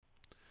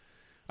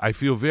I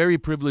feel very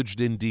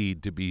privileged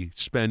indeed to be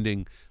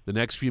spending the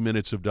next few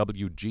minutes of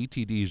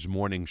WGTD's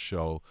morning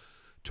show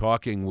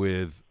talking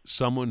with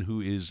someone who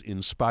is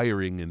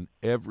inspiring in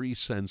every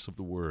sense of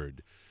the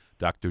word,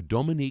 Dr.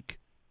 Dominique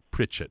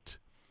Pritchett.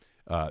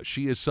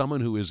 She is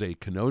someone who is a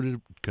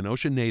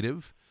Kenosha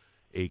native,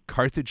 a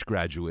Carthage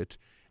graduate,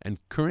 and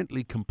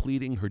currently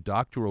completing her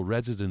doctoral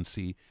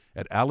residency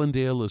at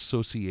Allendale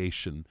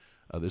Association.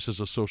 This is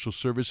a social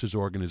services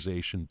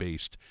organization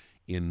based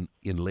in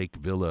Lake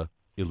Villa,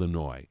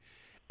 Illinois.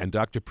 And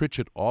Dr.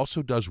 Pritchett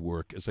also does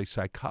work as a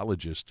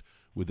psychologist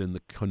within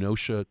the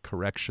Kenosha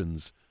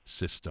Corrections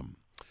System.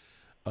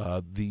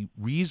 The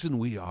reason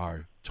we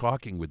are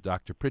talking with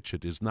Dr.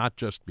 Pritchett is not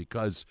just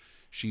because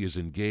she is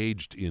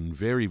engaged in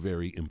very,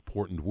 very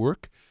important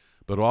work,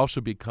 but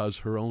also because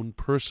her own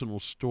personal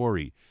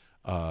story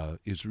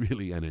is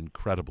really an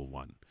incredible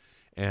one.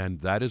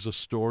 And that is a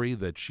story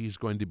that she's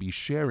going to be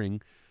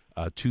sharing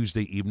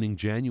Tuesday evening,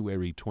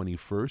 January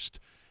 21st,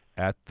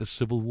 at the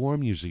Civil War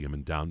Museum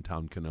in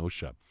downtown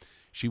Kenosha.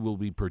 She will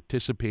be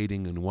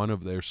participating in one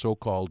of their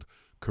so-called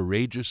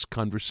Courageous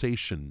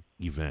Conversation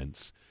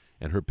events,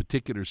 and her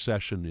particular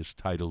session is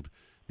titled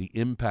The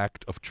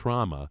Impact of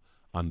Trauma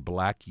on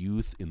Black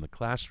Youth in the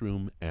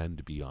Classroom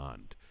and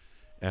Beyond.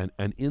 And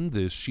in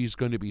this, she's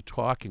going to be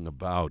talking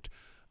about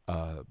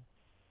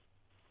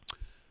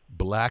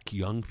black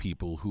young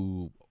people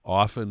who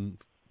often,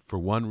 for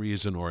one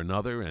reason or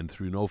another, and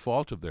through no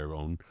fault of their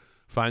own,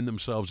 find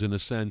themselves, in a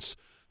sense,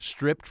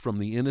 stripped from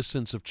the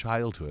innocence of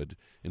childhood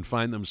and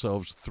find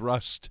themselves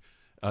thrust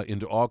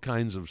into all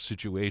kinds of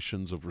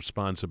situations of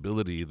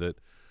responsibility that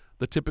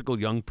the typical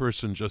young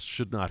person just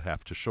should not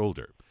have to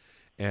shoulder.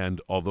 And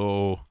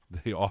although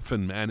they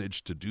often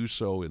manage to do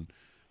so in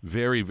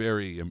very,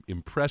 very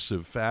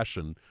impressive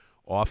fashion,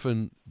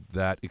 often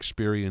that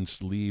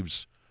experience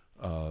leaves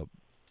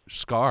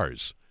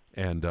scars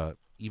and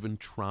even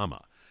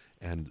trauma.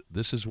 And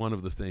this is one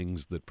of the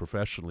things that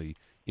professionally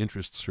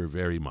interests her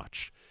very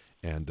much.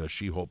 And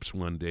she hopes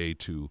one day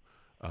to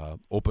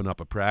open up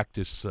a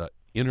practice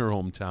in her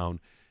hometown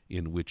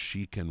in which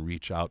she can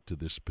reach out to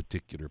this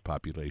particular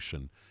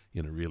population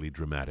in a really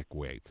dramatic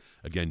way.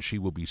 Again, she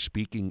will be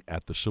speaking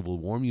at the Civil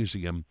War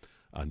Museum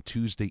on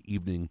Tuesday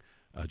evening,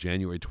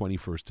 January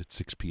 21st at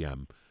 6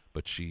 p.m.,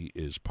 but she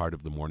is part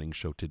of the morning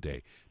show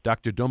today.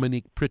 Dr.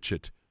 Dominique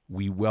Pritchett,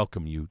 we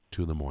welcome you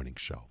to the morning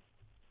show.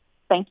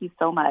 Thank you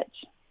so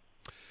much.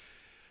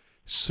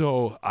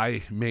 So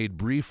I made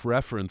brief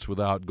reference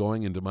without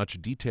going into much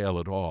detail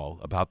at all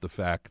about the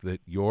fact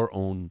that your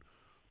own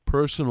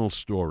personal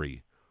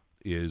story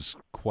is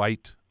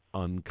quite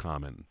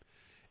uncommon.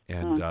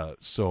 And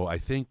so I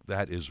think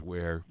that is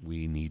where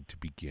we need to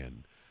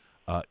begin.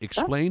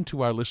 Explain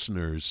to our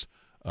listeners,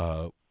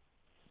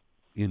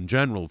 in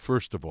general,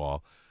 first of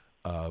all,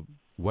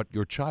 what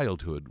your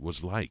childhood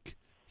was like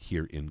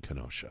here in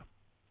Kenosha.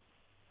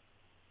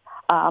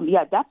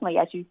 Yeah, definitely.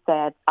 As you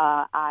said,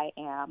 I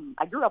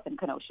grew up in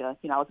Kenosha.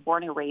 I was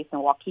born and raised in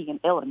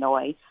Waukegan,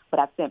 Illinois, but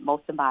I've spent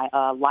most of my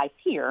life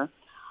here.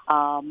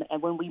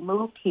 And when we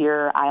moved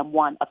here, I am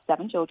one of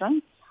 7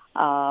 children.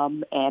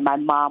 And my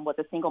mom was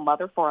a single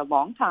mother for a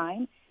long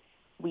time.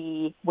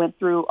 We went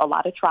through a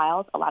lot of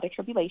trials, a lot of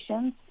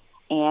tribulations,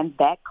 and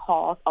that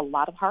caused a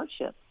lot of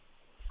hardships.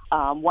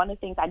 One of the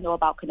things I know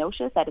about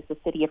Kenosha is that it's a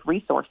city of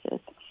resources.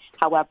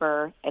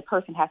 However, a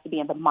person has to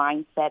be in the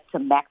mindset to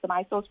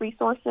maximize those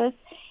resources.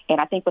 And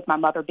I think with my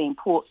mother being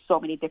pulled so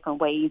many different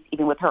ways,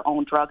 even with her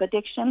own drug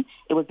addiction,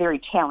 it was very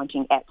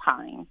challenging at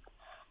times.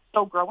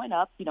 So growing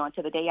up,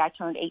 until the day I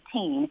turned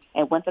 18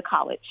 and went to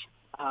college,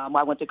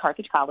 I went to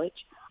Carthage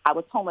College. I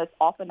was homeless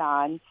off and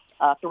on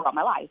throughout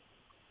my life.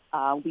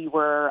 We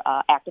were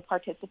active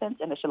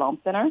participants in the Shalom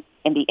Center,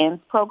 in the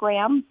ENDS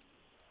program,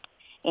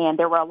 and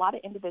there were a lot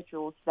of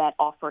individuals that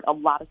offered a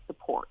lot of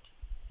support.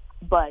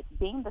 But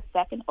being the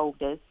second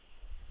oldest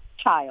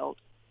child,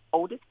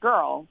 oldest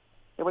girl,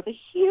 there was a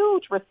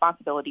huge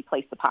responsibility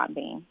placed upon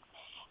me.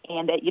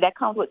 And that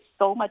comes with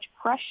so much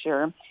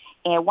pressure.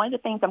 And one of the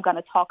things I'm going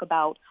to talk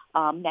about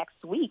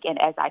next week,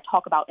 and as I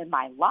talk about in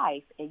my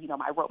life, and,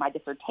 I wrote my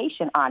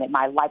dissertation on it,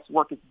 my life's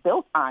work is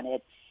built on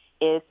it,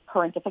 is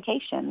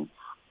parentification.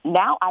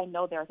 Now I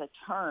know there's a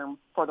term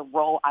for the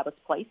role I was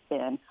placed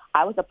in.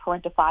 I was a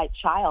parentified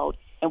child.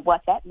 And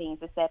what that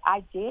means is that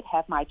I did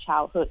have my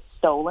childhood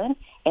stolen,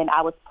 and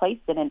I was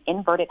placed in an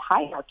inverted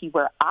hierarchy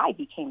where I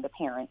became the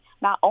parent,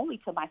 not only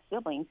to my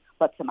siblings,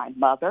 but to my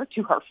mother,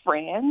 to her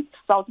friends.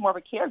 So I was more of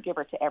a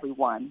caregiver to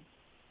everyone.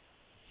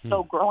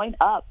 So growing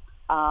up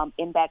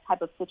in that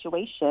type of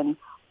situation,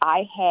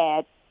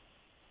 I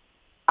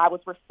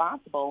was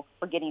responsible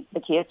for getting the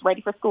kids ready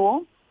for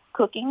school,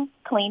 cooking,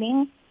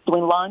 cleaning,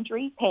 doing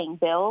laundry, paying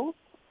bills.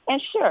 And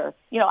sure,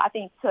 I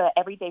think to an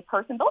everyday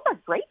person, those are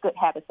great good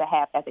habits to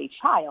have as a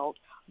child,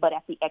 but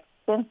at the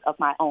expense of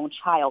my own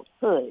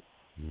childhood.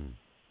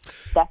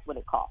 That's what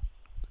it cost.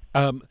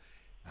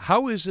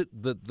 How is it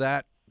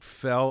that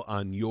fell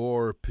on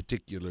your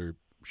particular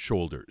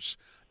shoulders?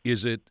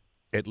 Is it,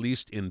 at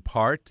least in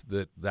part,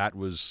 that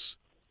was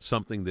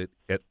something that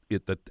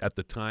at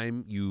the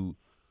time you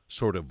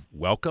sort of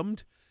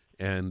welcomed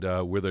And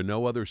were there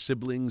no other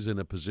siblings in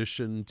a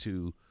position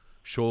to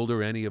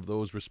shoulder any of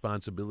those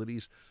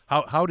responsibilities?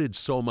 How did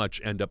so much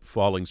end up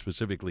falling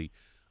specifically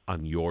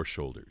on your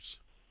shoulders?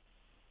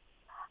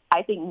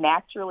 I think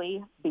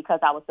naturally, because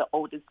I was the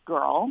oldest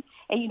girl,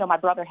 and, my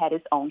brother had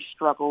his own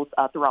struggles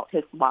throughout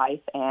his life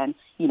and,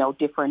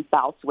 different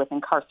bouts with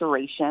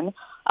incarceration.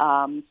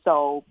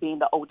 So being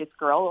the oldest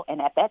girl,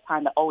 and at that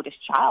time, the oldest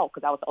child,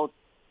 because I was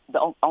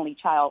the only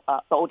child,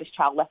 the oldest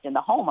child left in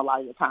the home a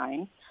lot of the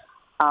time.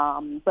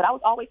 But I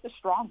was always the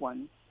strong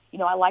one.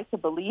 I like to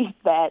believe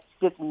that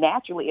just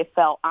naturally it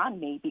fell on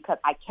me because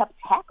I kept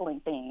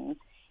tackling things,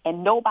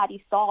 and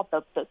nobody saw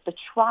the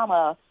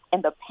trauma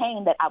and the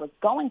pain that I was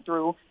going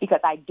through because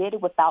I did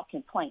it without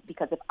complaint.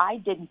 Because if I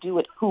didn't do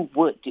it, who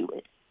would do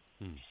it?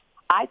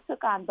 I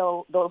took on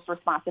those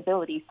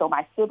responsibilities so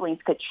my siblings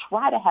could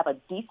try to have a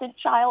decent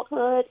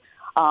childhood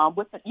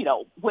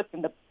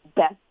within the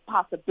best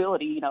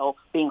possibility,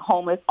 being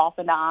homeless off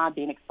and on,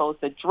 being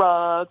exposed to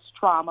drugs,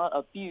 trauma,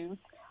 abuse.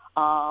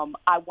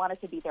 I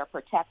wanted to be their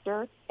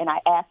protector, and I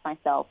asked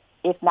myself,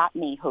 if not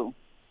me, who?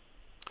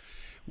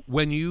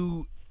 When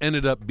you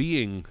ended up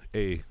being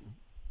a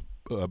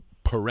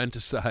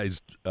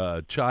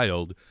parenticized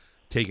child,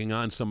 taking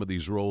on some of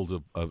these roles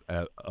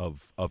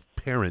of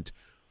parent,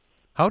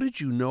 how did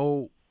you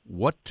know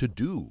what to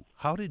do?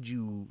 How did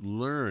you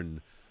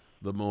learn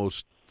the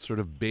most sort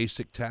of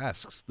basic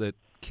tasks that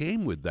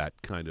came with that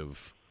kind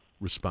of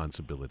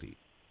responsibility?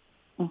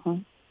 Mm-hmm.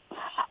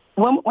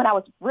 When I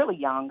was really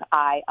young,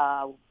 I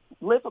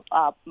lived with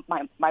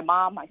my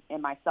mom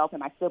and myself and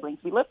my siblings.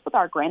 We lived with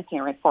our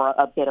grandparents for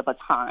a bit of a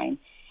time.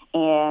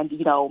 And,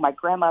 my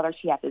grandmother,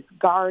 she had this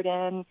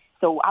garden.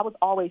 So I was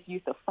always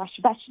used to fresh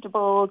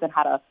vegetables and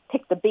how to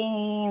pick the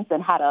beans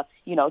and how to,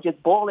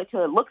 just boil it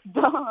till it looks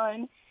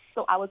done.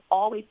 So I was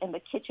always in the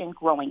kitchen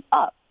growing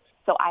up.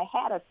 So I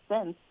had a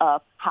sense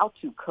of how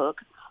to cook.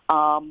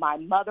 My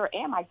mother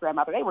and my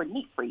grandmother, they were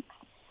neat freaks.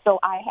 So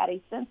I had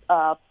a sense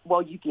of,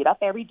 well, you get up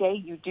every day,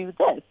 you do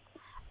this.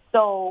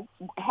 So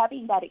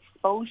having that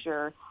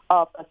exposure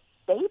of a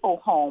stable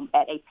home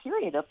at a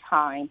period of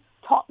time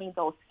taught me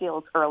those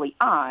skills early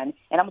on.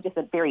 And I'm just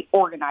a very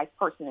organized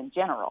person in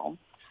general.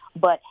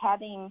 But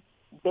having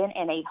been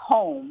in a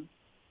home,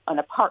 an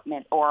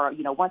apartment, or,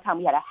 one time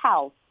we had a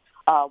house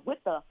with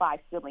the 5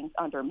 siblings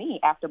under me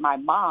after my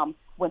mom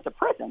went to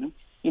prison.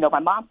 My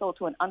mom sold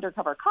to an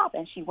undercover cop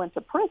and she went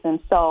to prison.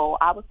 So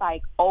I was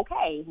like,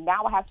 okay,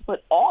 now I have to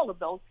put all of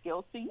those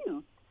skills to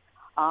use.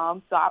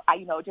 So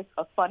I just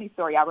a funny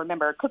story. I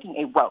remember cooking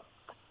a roast,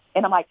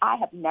 and I'm like, I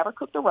have never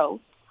cooked a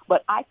roast,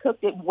 but I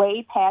cooked it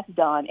way past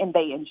done and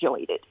they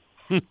enjoyed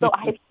it. So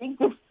I think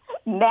just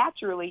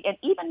naturally, and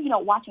even,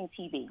 watching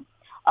TV,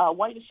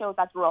 one of the shows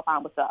I grew up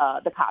on was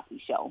the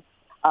Cosby Show.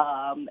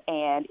 And,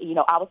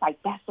 I was like,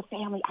 that's the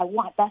family I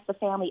want. That's the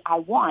family I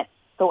want.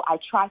 So I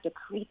tried to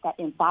create that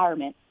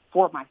environment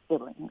for my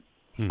siblings.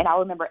 And I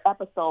remember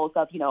episodes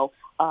of,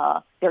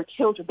 their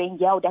children being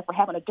yelled at for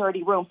having a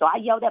dirty room. So I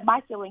yelled at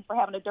my siblings for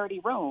having a dirty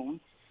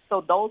room.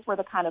 So those were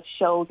the kind of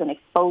shows and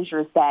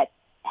exposures that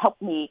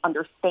helped me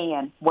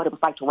understand what it was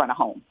like to run a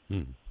home.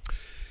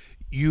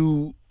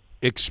 You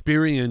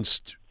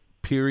experienced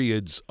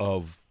periods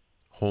of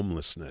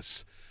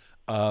homelessness.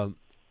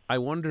 I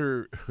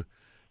wonder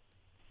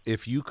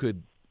if you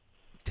could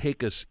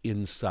take us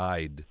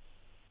inside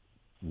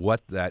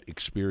what that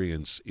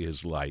experience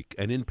is like,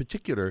 and in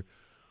particular,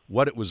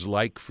 what it was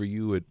like for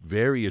you at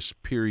various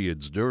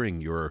periods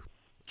during your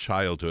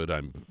childhood.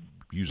 I'm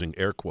using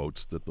air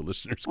quotes that the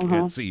listeners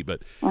can't see,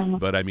 but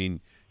I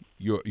mean,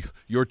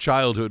 your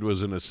childhood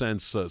was in a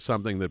sense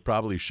something that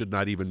probably should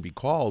not even be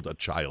called a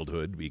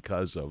childhood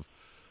because of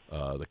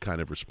the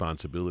kind of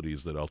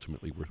responsibilities that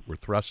ultimately were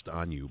thrust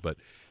on you. But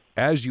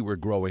as you were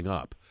growing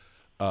up,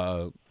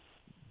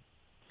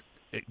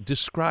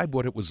 describe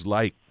what it was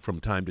like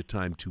from time to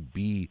time to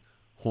be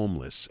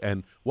homeless,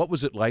 and what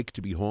was it like to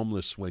be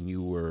homeless when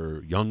you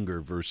were younger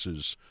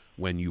versus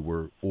when you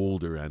were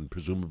older and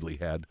presumably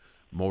had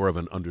more of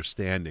an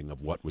understanding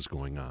of what was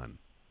going on?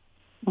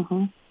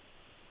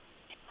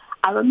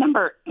 I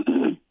remember,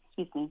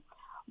 excuse me,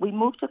 we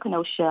moved to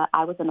Kenosha.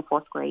 I was in the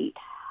 4th grade,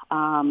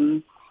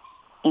 and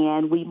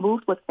we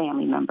moved with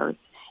family members.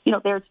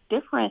 There's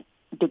different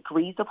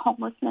degrees of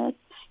homelessness.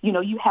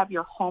 You have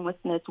your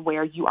homelessness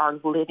where you are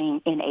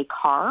living in a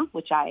car,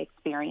 which I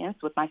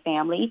experienced with my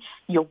family.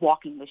 You're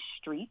walking the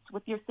streets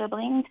with your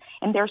siblings.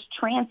 And there's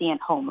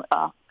transient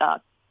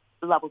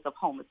levels of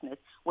homelessness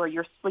where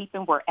you're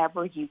sleeping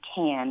wherever you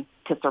can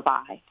to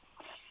survive.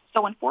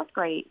 So in 4th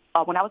grade,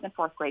 when I was in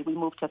 4th grade, we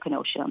moved to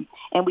Kenosha,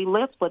 and we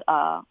lived with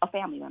a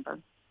family member.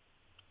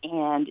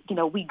 And,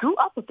 we grew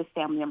up with this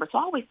family member, so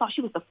I always thought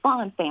she was a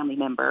fun family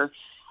member.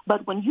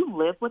 But when you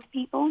live with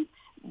people,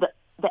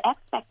 the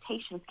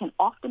expectations can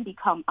often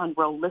become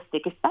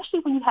unrealistic, especially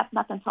when you have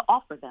nothing to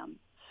offer them.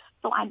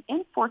 So I'm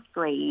in 4th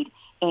grade,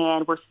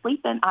 and we're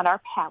sleeping on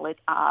our pallet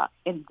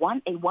in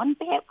a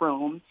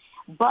one-bedroom,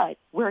 but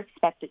we're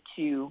expected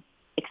to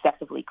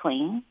excessively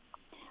clean.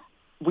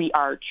 We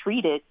are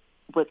treated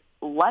with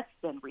less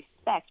than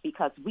respect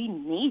because we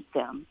need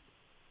them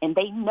and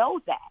they know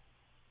that.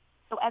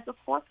 So as a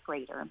fourth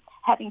grader,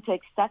 having to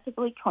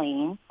excessively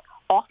clean,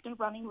 often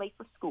running late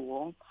for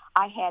school,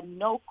 I had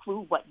no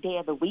clue what day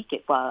of the week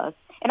it was.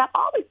 And I've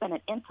always been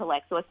an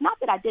intellect, so it's not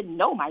that I didn't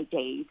know my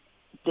days.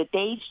 The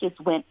days just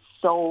went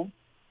so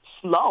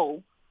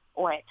slow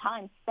or at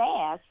times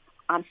fast.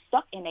 I'm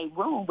stuck in a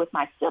room with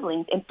my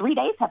siblings, and 3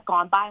 days have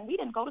gone by, and we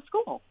didn't go to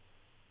school.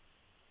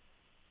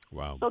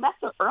 Wow. So that's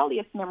the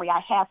earliest memory I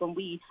have when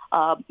we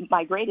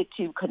migrated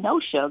to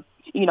Kenosha.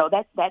 You know,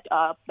 that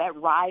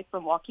ride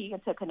from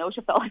Waukegan to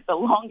Kenosha felt like the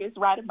longest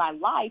ride of my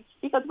life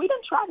because we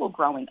didn't travel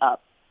growing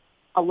up,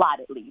 a lot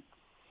at least.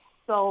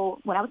 So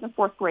when I was in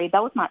fourth grade,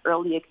 that was my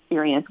early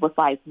experience was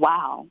like,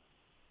 wow,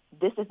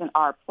 this isn't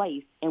our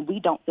place, and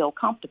we don't feel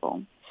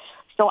comfortable.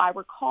 So I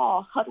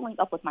recall huddling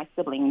up with my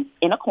siblings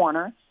in a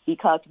corner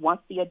because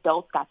once the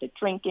adults got to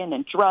drinking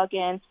and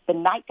drugging, the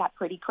night got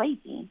pretty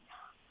crazy.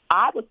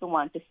 I was the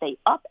one to stay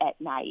up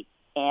at night,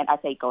 and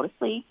I'd say, go to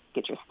sleep,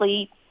 get your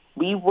sleep.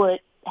 We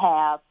would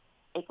have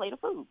a plate of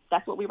food.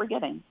 That's what we were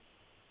given.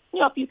 You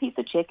know, a few pieces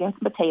of chicken,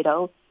 some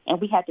potatoes, and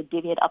we had to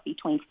divvy it up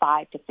between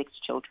 5 to 6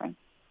 children.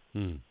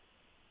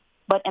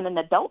 But in an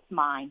adult's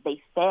mind,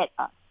 they fed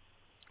us.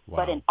 Wow.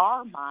 But in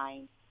our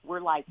mind,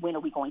 we're like, when are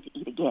we going to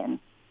eat again?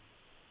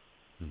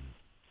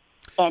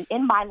 And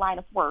in my line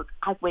of work,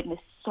 I've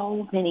witnessed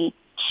so many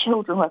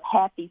children who have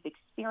had these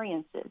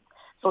experiences.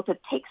 So to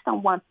take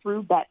someone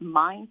through that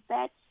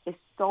mindset is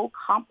so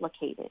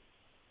complicated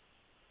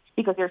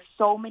because there's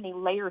so many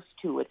layers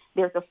to it.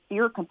 There's a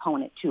fear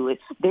component to it.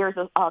 There's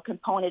a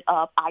component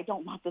of, I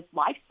don't want this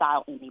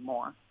lifestyle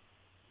anymore.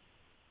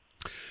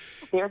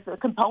 There's a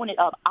component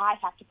of, I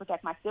have to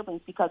protect my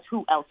siblings because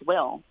who else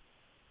will?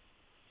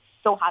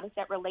 So how does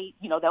that relate?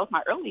 You know, that was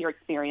my earlier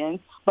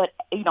experience. But,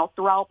 you know,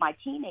 throughout my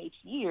teenage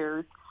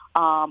years,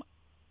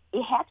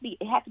 it had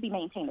to be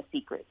maintained a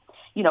secret.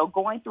 You know,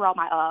 going throughout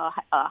my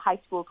high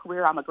school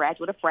career, I'm a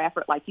graduate of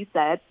Bradford, like you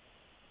said,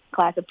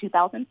 class of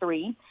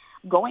 2003.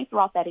 Going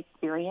throughout that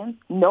experience,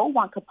 no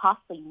one could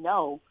possibly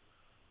know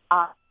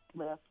I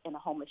lived in a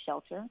homeless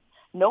shelter.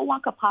 No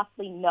one could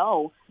possibly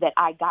know that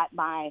I got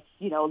my,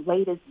 you know,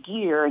 latest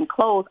gear and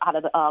clothes out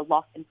of the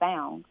lost and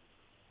found.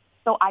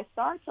 So I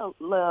started to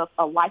live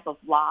a life of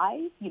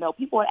lies. You know,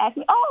 people would ask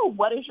me, oh,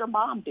 what does your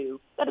mom do?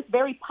 That is a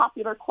very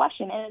popular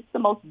question, and it's the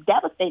most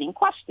devastating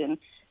question.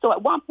 So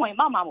at one point,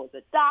 my mom was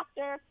a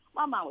doctor.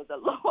 My mom was a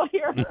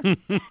lawyer.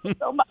 And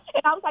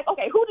I was like,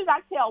 okay, who did I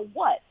tell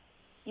what?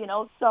 You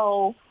know,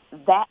 so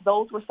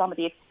those were some of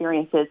the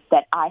experiences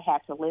that I had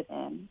to live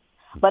in.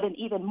 But an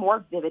even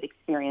more vivid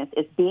experience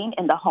is being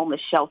in the homeless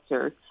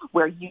shelters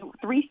where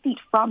 3 feet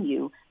from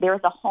you, there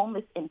is a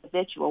homeless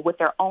individual with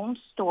their own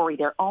story,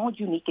 their own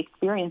unique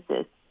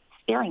experiences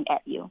staring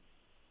at you.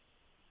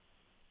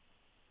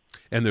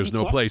 And there's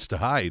no place to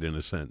hide, in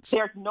a sense.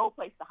 There's no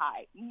place to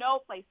hide. No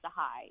place to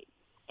hide.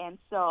 And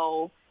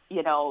so,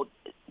 you know,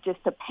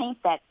 just to paint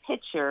that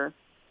picture,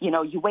 you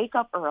know, you wake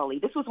up early.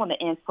 This was when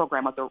the INS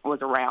program was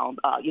around,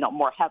 you know,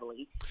 more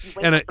heavily.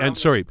 And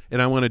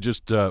I want to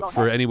just,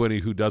 for anybody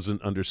who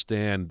doesn't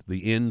understand,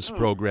 the INS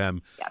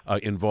program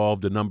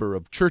involved a number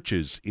of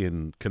churches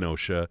in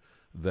Kenosha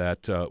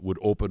that would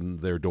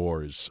open their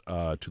doors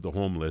to the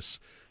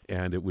homeless,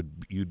 and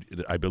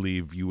I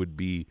believe you would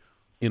be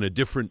in a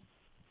different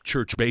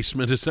church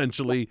basement,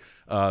 essentially,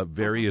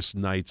 various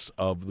nights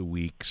of the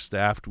week,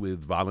 staffed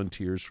with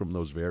volunteers from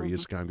those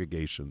various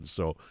congregations.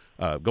 So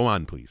go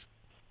on, please.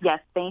 Yes,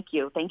 thank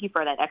you. Thank you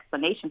for that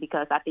explanation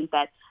because I think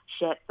that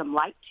sheds some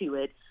light to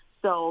it.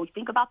 So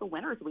think about the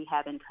winters we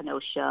have in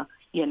Kenosha.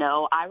 You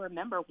know, I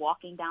remember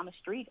walking down the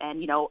street and,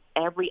 you know,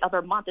 every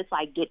other month it's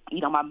like,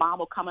 my mom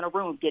will come in a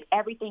room, get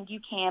everything you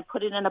can,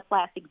 put it in a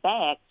plastic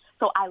bag.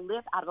 So I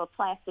lived out of a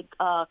plastic,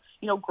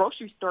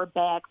 grocery store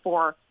bag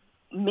for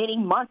many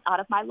months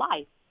out of my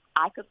life.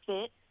 I could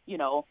fit, you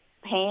know,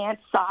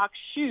 pants, socks,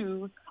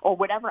 shoes, or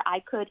whatever I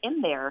could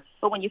in there.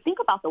 But when you think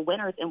about the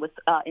winters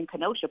in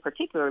Kenosha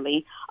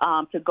particularly,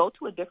 to go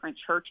to a different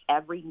church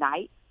every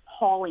night,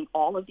 hauling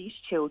all of these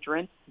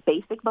children,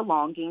 basic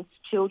belongings,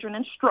 children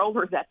in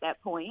strollers at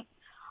that point,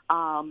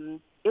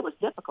 it was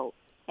difficult.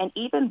 And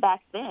even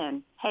back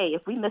then, hey,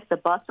 if we missed the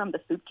bus from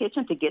the soup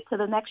kitchen to get to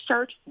the next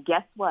church,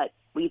 guess what?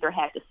 We either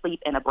had to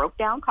sleep in a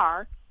broke-down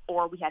car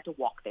or we had to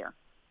walk there.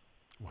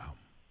 Wow.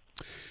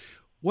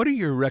 What are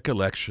your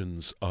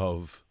recollections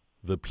of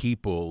the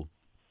people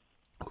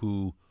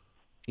who,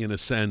 in a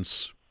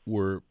sense,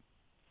 were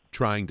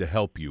trying to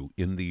help you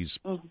in these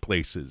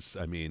places?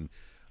 I mean,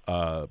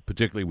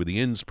 particularly with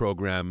the INS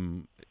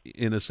program,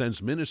 in a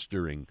sense,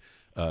 ministering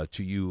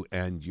to you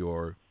and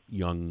your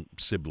young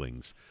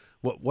siblings.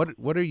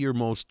 What are your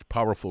most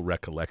powerful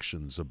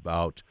recollections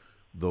about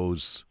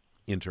those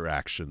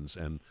interactions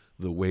and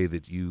the way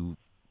that you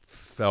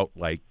felt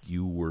like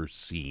you were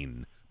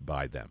seen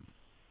by them?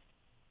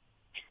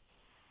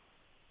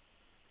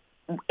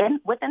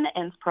 Within the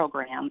INS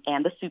program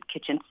and the soup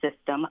kitchen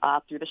system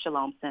through the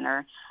Shalom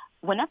Center,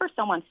 whenever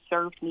someone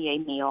served me a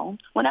meal,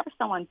 whenever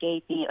someone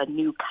gave me a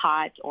new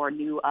cot or a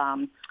new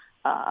a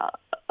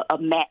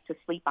mat to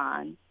sleep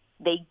on,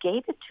 they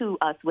gave it to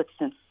us with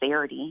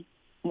sincerity.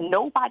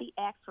 Nobody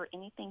asked for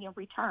anything in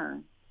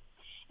return.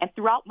 And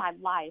throughout my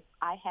life,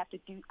 I've had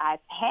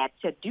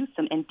to do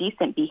some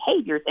indecent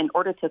behaviors in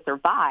order to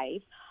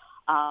survive.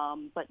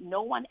 But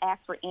no one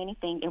asked for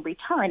anything in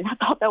return. And I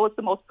thought that was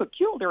the most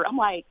peculiar. I'm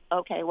like,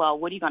 okay, well,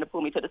 what are you going to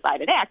pull me to the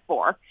side and ask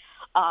for?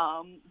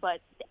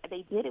 But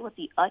they did it with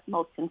the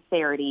utmost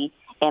sincerity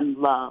and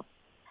love.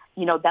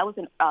 That was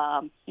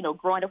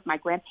growing up with my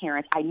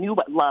grandparents, I knew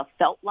what love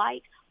felt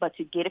like, but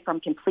to get it from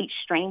complete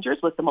strangers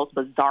was the most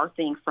bizarre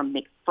thing for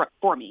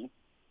me.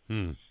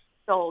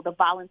 So the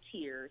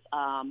volunteers,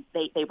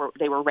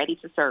 they were ready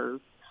to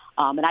serve.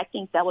 And I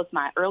think that was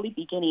my early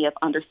beginning of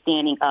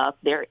understanding of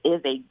there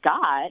is a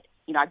God.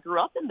 I grew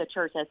up in the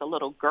church as a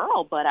little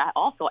girl, but I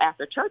also,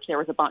 after church, there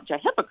was a bunch of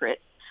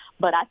hypocrites.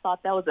 But I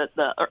thought that was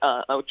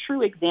a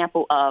true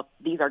example of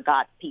these are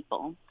God's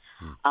people.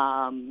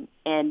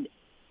 And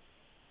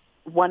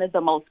one of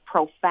the most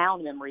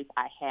profound memories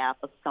I have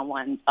of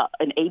someone,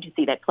 an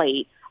agency that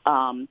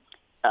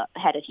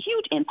had a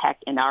huge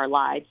impact in our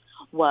lives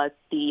was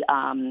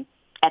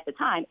at the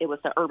time, it was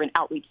the Urban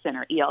Outreach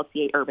Center,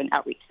 ELCA Urban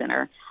Outreach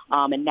Center,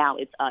 and now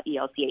it's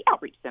ELCA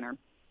Outreach Center.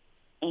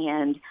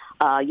 And,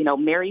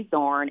 Mary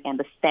Zorn and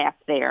the staff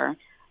there,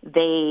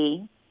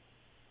 they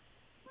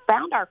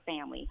found our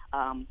family.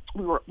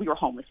 We were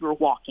homeless. We were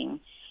walking.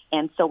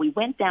 And so we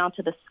went down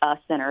to the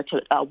center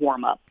to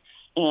warm up.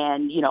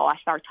 And, I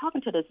started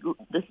talking to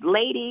this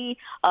lady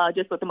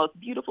just with the most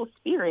beautiful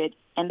spirit.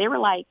 And they were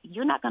like,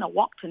 you're not going to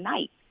walk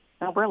tonight.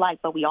 And we're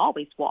like, but we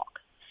always walk.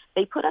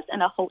 They put us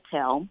in a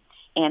hotel,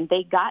 and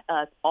they got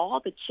us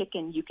all the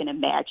chicken you can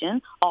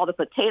imagine, all the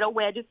potato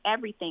wedges,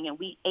 everything. And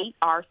we ate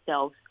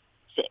ourselves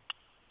sick.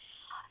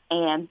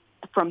 And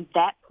from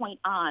that point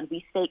on,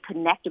 we stayed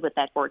connected with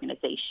that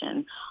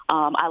organization.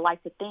 I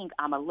like to think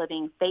I'm a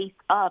living face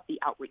of the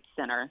Outreach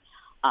Center.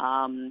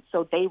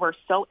 So they were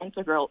so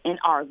integral in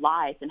our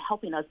lives and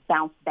helping us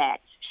bounce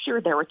back. Sure,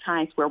 there were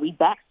times where we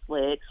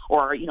backslid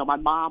or, my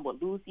mom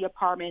would lose the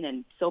apartment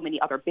and so many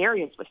other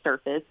barriers would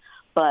surface.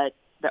 But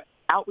the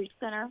Outreach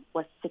Center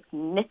was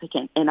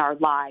significant in our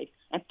lives.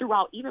 And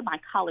throughout even my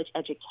college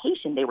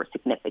education, they were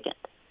significant.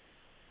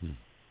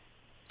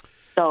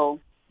 So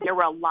there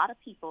were a lot of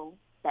people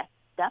that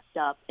stepped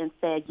up and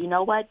said, you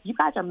know what, you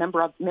guys are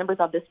members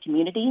of this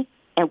community.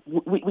 And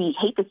we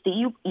hate to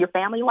see your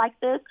family like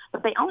this,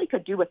 but they only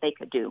could do what they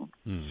could do.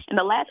 And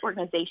the last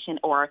organization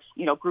or,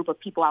 group of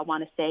people I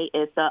want to say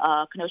is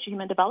the Kenosha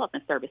Human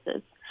Development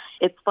Services.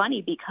 It's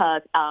funny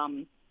because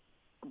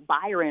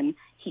Byron,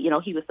 he's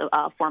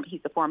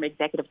the former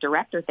executive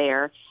director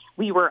there.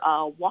 We were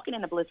walking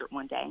in a blizzard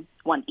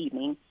one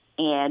evening,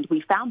 and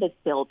we found this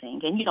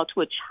building. And,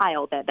 to a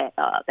child,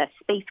 that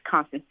space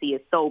constancy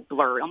is so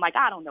blurred. I'm like,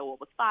 I don't know, it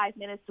was 5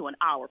 minutes to an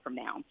hour from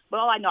now.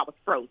 But all I know, I was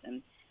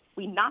frozen.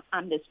 We knock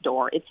on this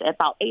door. It's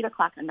about 8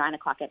 o'clock or 9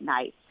 o'clock at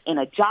night, and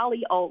a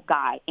jolly old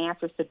guy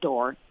answers the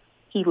door.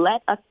 He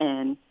let us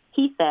in.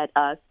 He fed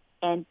us,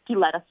 and he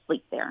let us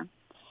sleep there.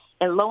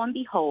 And lo and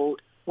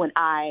behold, when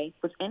I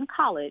was in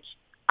college,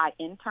 I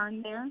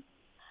interned there.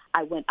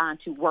 I went on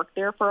to work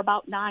there for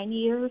about 9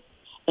 years,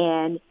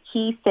 and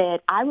he said,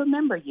 I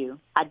remember you.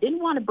 I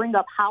didn't want to bring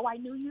up how I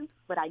knew you,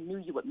 but I knew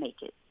you would make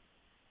it.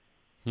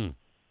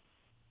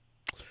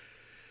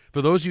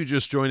 For those of you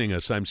just joining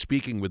us, I'm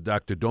speaking with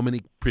Dr.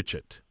 Dominique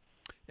Pritchett,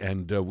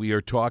 and we are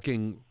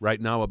talking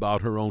right now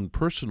about her own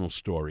personal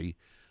story,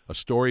 a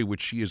story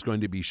which she is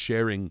going to be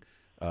sharing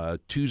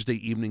Tuesday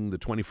evening, the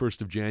 21st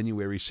of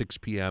January, 6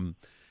 p.m.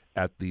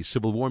 at the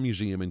Civil War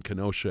Museum in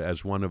Kenosha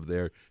as one of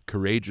their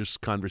Courageous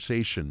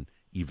Conversation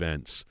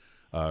events.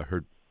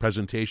 Her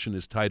presentation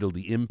is titled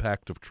The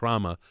Impact of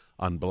Trauma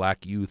on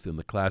Black Youth in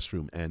the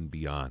Classroom and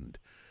Beyond.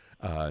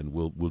 And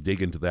we'll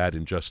dig into that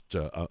in just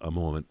a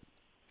moment.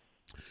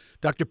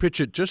 Dr.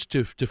 Pritchett, just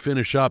to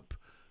finish up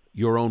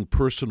your own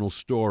personal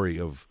story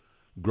of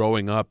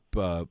growing up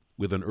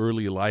with an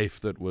early life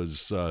that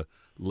was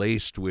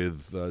laced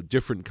with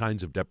different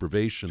kinds of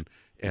deprivation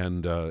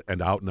and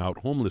out-and-out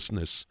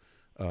homelessness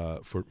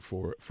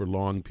for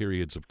long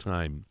periods of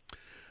time.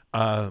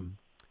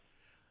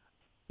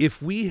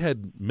 If we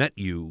had met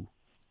you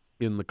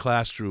in the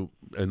classroom,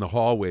 in the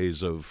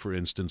hallways of, for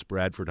instance,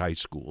 Bradford High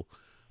School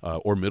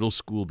or middle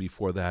school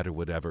before that or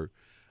whatever,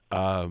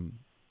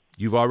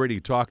 you've already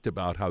talked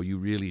about how you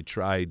really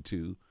tried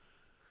to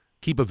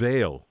keep a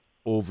veil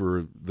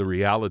over the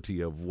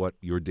reality of what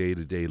your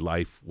day-to-day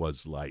life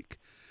was like.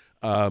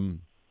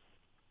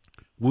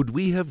 Would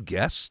we have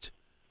guessed,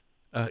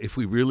 if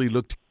we really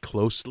looked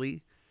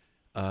closely,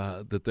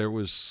 that there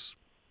was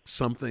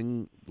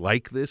something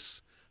like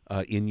this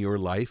in your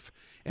life?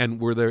 And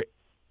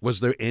was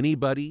there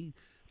anybody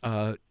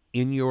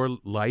in your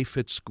life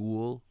at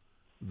school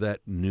that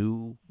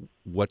knew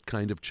what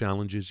kind of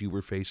challenges you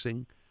were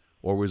facing?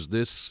 Or was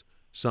this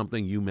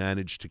something you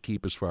managed to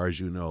keep, as far as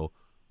you know,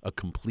 a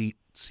complete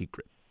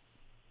secret?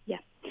 Yeah.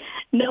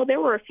 No, there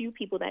were a few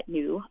people that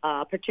knew,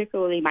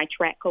 particularly my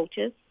track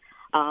coaches.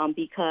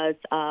 because,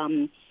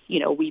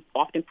 we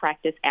often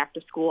practice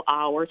after school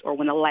hours or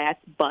when the last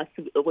bus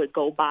would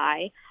go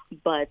by,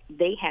 but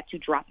they had to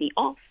drop me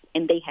off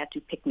and they had to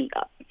pick me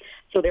up.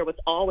 So there was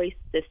always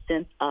this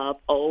sense of,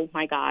 oh,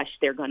 my gosh,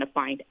 they're going to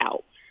find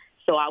out.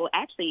 So I would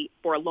actually,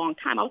 for a long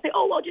time, I would say,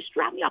 oh, well, just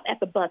drop me off at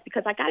the bus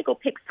because I got to go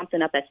pick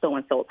something up at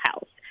so-and-so's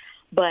house.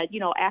 But,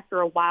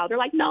 after a while, they're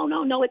like, no,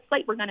 it's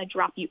late. We're going to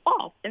drop you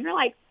off. And they're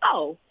like,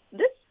 oh,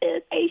 this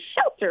is a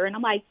shelter. And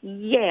I'm like,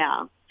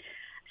 yeah.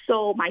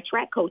 So my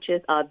track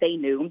coaches, they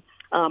knew.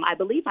 I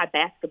believe my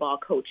basketball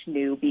coach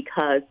knew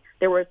because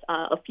there was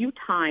a few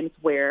times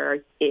where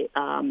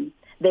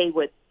they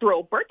would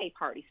throw birthday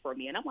parties for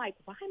me. And I'm like,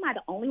 why am I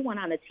the only one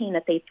on the team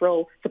that they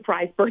throw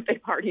surprise birthday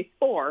parties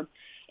for?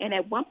 And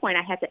at one point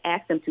I had to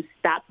ask them to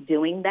stop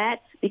doing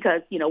that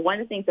because, one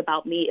of the things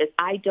about me is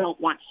I don't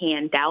want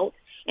handouts.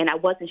 And I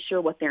wasn't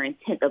sure what their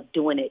intent of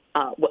doing it,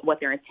 what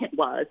their intent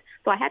was.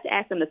 So I had to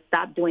ask them to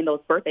stop doing those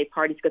birthday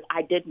parties because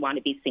I didn't want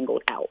to be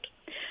singled out.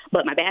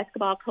 But my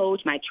basketball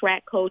coach, my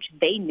track coach,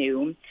 they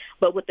knew.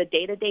 But with the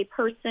day-to-day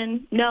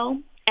person,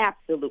 no,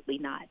 absolutely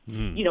not.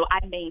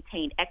 I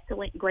maintained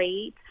excellent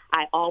grades.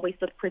 I always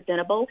looked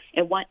presentable.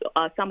 And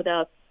some of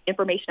the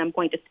information I'm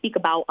going to speak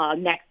about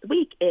next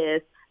week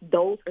is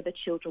those are the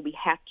children we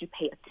have to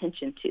pay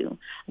attention to.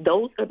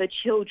 Those are the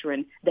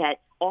children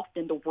that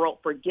often the world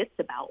forgets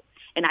about.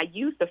 And I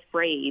use the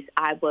phrase,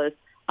 I was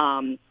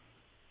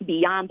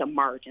beyond the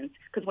margins,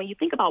 because when you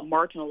think about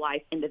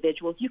marginalized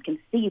individuals, you can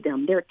see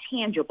them. They're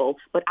tangible,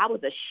 but I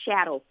was a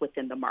shadow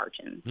within the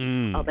margins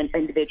of an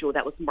individual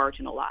that was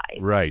marginalized.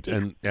 Right,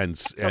 yeah.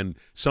 and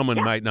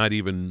someone might not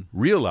even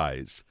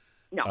realize.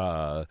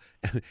 No.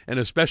 And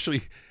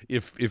especially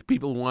if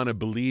people want to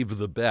believe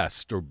the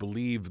best or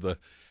believe the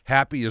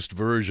happiest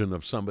version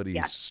of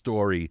somebody's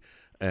story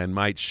and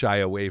might shy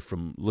away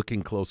from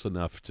looking close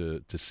enough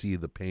to see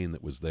the pain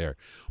that was there.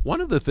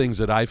 One of the things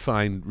that I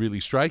find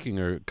really striking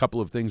are a couple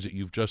of things that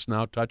you've just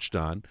now touched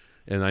on,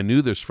 and I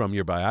knew this from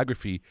your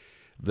biography,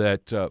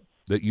 that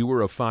you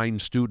were a fine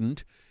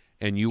student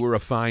and you were a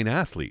fine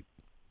athlete.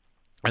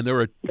 And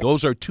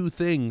those are two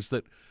things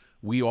that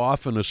we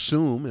often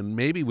assume, and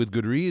maybe with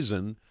good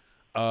reason,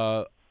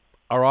 are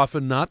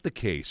often not the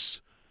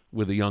case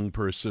with a young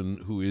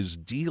person who is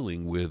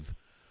dealing with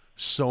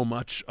so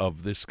much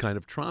of this kind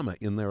of trauma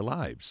in their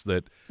lives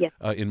that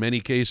in many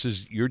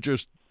cases you're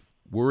just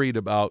worried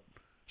about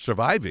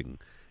surviving,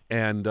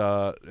 and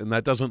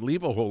that doesn't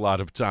leave a whole lot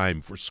of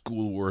time for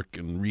schoolwork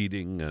and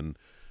reading and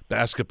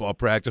basketball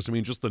practice. I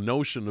mean, just the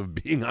notion of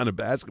being on a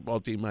basketball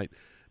team might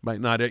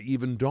not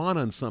even dawn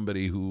on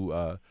somebody who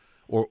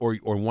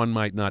or one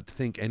might not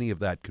think any of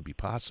that could be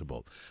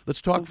possible.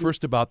 Let's talk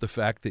first about the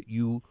fact that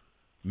you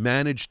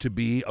managed to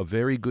be a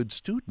very good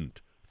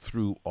student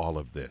through all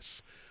of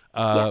this.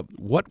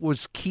 What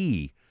was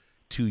key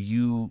to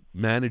you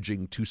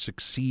managing to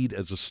succeed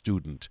as a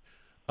student,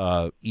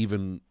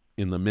 even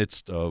in the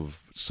midst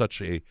of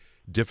such a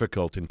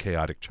difficult and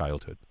chaotic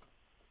childhood?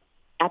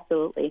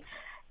 Absolutely.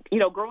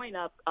 Growing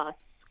up,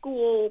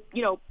 school,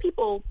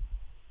 people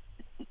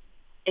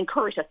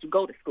encouraged us to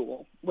go to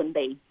school when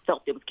they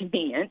felt it was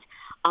convenient.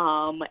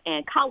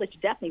 And college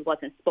definitely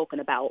wasn't spoken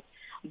about.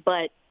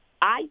 But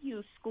I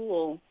used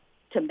school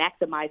to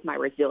maximize my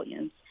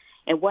resilience.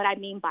 And what I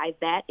mean by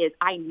that is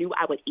I knew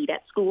I would eat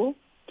at school.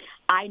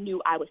 I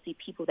knew I would see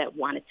people that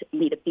wanted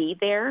me to be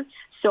there.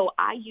 So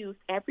I used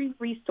every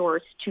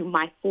resource to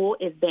my full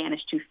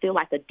advantage to feel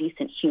like a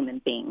decent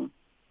human being.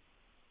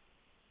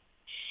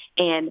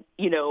 And,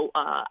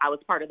 I was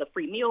part of the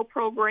free meal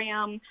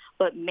program,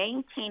 but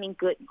maintaining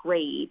good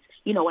grades,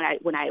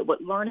 when I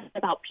would learn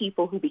about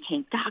people who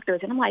became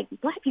doctors, and I'm like,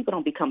 Black people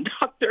don't become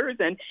doctors.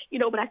 And,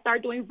 but I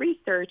started doing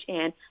research,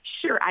 and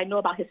sure, I know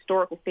about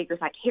historical figures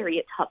like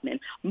Harriet Tubman,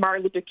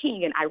 Martin Luther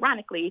King, and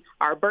ironically,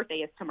 our birthday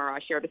is tomorrow. I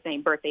share the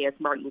same birthday as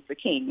Martin Luther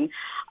King.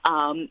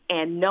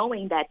 And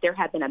knowing that there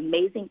have been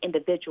amazing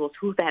individuals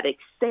who have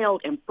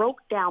excelled and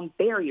broke down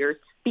barriers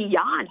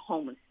beyond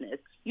homelessness.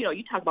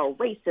 You talk about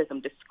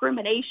racism,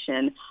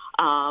 discrimination,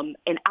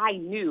 and I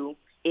knew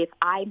if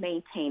I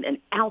maintained an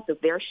ounce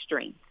of their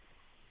strength,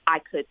 I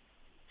could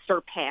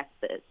surpass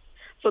this.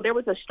 So there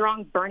was a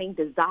strong burning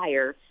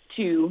desire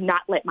to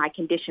not let my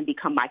condition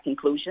become my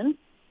conclusion.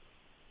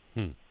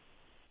 And,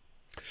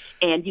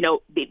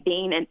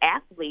 being an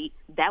athlete,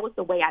 that was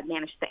the way I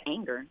managed the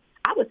anger.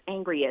 I was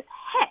angry as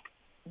heck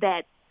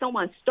that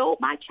someone stole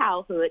my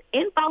childhood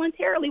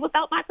involuntarily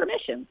without my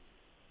permission.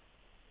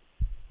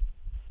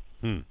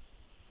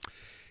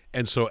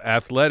 And so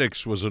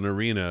athletics was an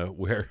arena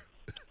where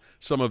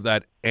some of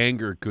that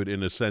anger could,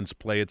 in a sense,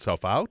 play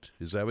itself out?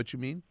 Is that what you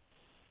mean?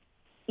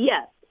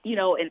 Yes.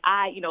 And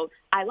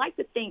I like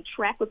to think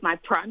track was my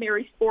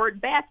primary sport.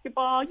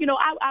 Basketball,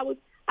 I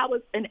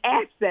was an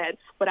asset,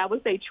 but I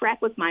would say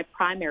track was my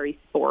primary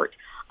sport.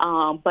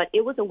 But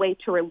it was a way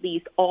to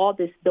release all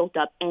this built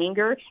up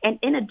anger. And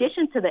in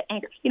addition to the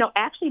anger,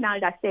 actually now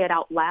that I say it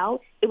out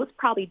loud, it was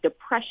probably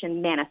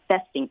depression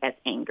manifesting as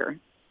anger.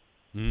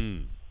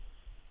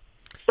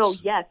 So,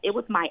 yes, it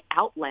was my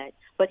outlet.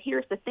 But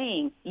here's the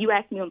thing. You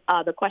asked me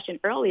the question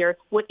earlier,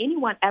 would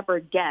anyone ever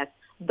guess?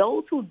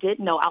 Those who did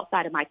know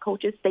outside of my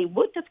coaches, they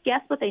wouldn't have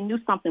guessed, but they knew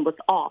something was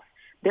off.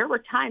 There were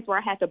times where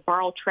I had to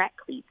borrow track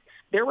cleats.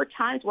 There were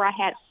times where I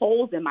had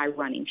holes in my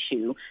running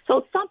shoe.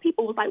 So some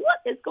people was like, what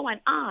is going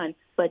on?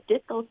 But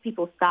did those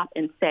people stop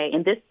and say,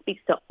 and this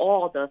speaks to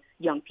all the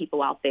young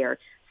people out there,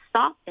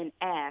 stop and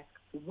ask,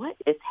 what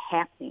is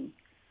happening?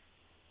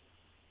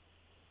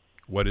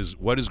 What is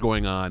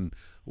going on?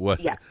 What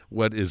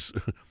is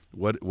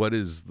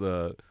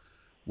the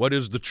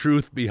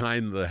truth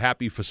behind the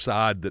happy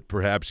facade that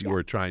perhaps you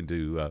are trying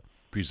to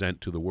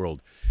present to the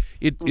world?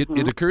 It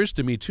occurs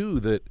to me too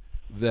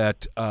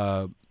that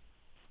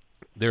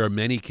there are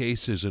many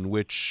cases in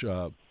which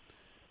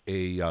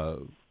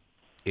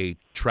a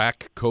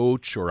track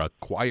coach or a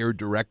choir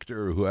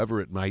director or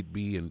whoever it might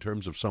be, in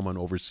terms of someone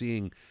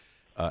overseeing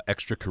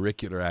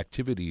extracurricular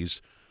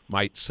activities,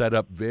 might set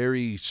up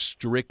very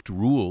strict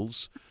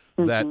rules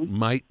that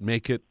might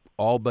make it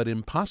all but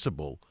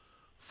impossible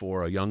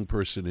for a young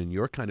person in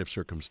your kind of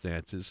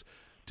circumstances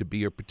to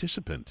be a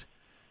participant.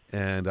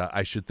 And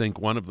I should think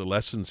one of the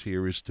lessons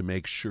here is to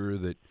make sure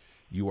that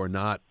you are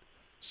not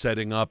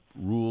setting up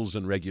rules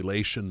and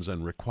regulations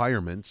and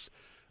requirements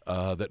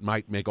that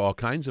might make all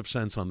kinds of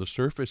sense on the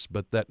surface,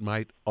 but that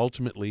might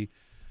ultimately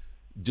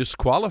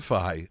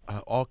disqualify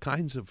all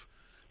kinds of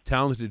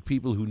talented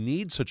people who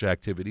need such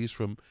activities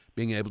from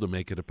being able to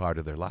make it a part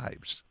of their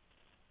lives.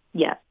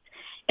 Yes.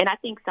 And I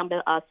think some of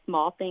the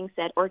small things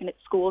that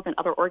schools and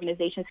other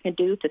organizations can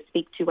do, to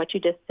speak to what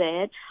you just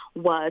said,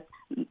 was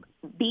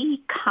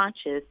be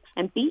conscious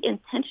and be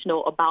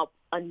intentional about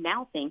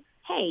announcing,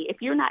 hey,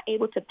 if you're not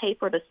able to pay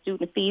for the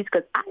student fees,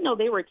 because I know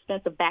they were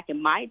expensive back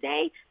in my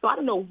day, so I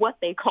don't know what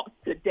they cost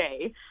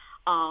today.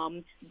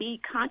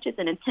 Be conscious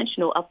and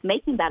intentional of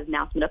making that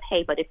announcement of,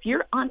 hey, but if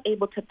you're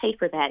unable to pay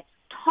for that,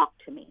 talk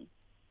to me.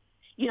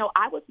 You know,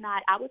 I was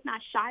not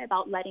shy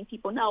about letting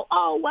people know,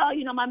 oh, well,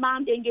 you know, my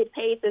mom didn't get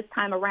paid this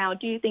time around.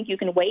 Do you think you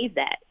can waive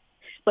that?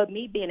 But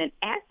me being an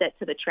asset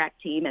to the track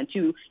team and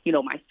to, you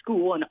know, my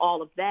school and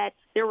all of that,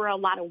 there were a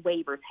lot of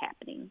waivers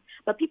happening.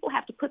 But people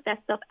have to put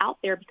that stuff out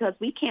there, because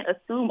we can't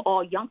assume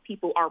all young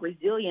people are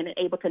resilient and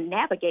able to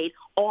navigate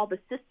all the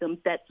systems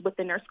that's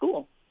within their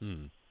school.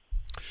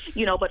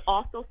 You know, but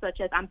also such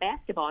as on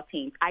basketball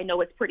teams, I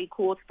know it's pretty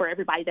cool for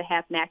everybody to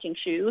have matching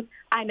shoes.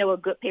 I know a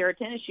good pair of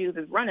tennis shoes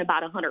is running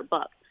about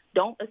 $100.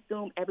 Don't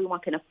assume everyone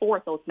can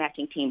afford those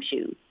matching team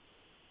shoes.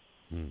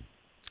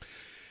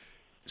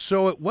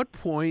 So at what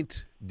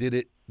point did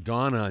it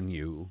dawn on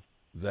you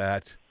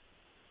that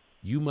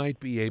you might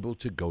be able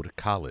to go to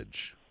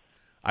college?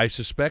 I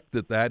suspect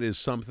that is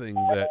something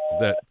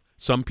that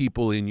some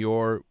people in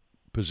your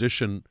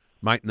position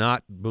might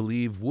not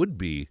believe would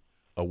be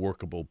a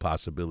workable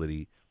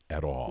possibility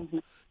at all.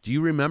 Do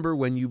you remember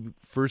when you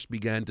first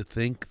began to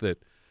think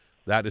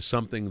that is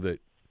something that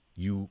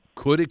you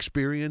could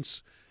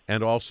experience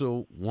and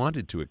also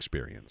wanted to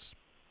experience?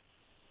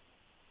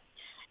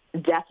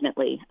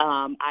 Definitely.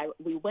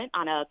 We went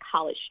on a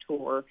college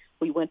tour.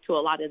 We went to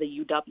a lot of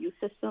the UW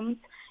systems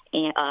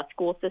and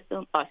colleges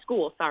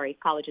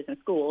and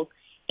schools,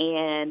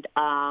 and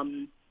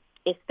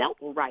it felt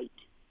right.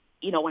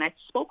 You know, when I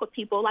spoke with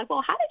people, like,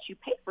 well, how did you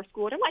pay for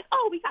school? They're like,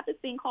 oh, we got this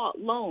thing called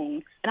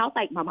loans. And I was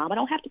like, my mama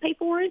don't have to pay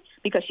for it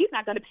because she's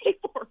not going to pay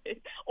for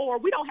it, or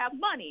we don't have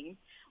money.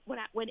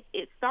 When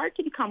it started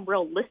to become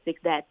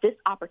realistic that this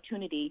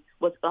opportunity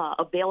was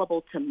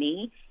available to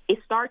me, it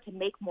started to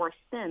make more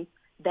sense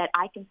that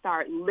I can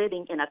start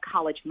living in a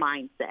college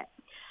mindset.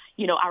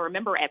 You know, I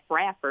remember at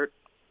Bradford,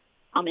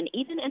 and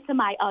even into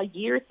my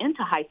years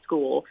into high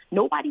school,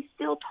 nobody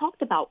still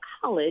talked about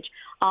college.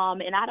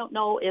 And I don't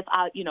know if,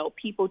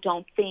 people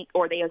don't think,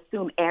 or they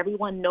assume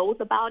everyone knows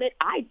about it.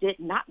 I did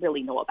not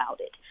really know about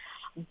it.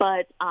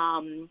 But,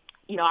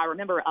 I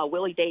remember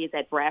Willie Days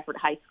at Bradford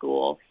High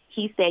School.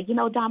 He said, you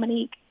know,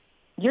 Dominique,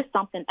 you're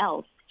something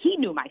else. He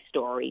knew my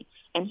story.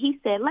 And he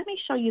said, let me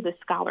show you the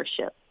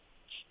scholarship.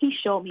 He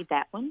showed me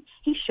that one.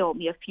 He showed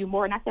me a few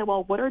more. And I said,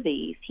 well, what are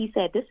these? He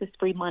said, this is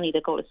free money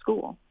to go to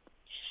school.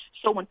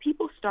 So when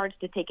people started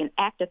to take an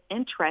active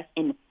interest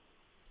in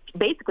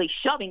basically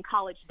shoving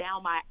college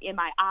down in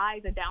my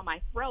eyes and down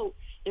my throat,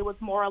 it was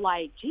more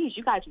like, geez,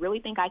 you guys really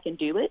think I can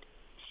do it?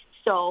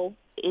 So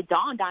it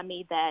dawned on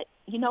me that,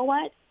 you know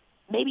what,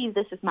 maybe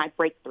this is my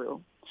breakthrough.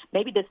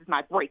 Maybe this is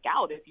my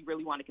breakout, if you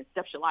really want to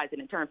conceptualize it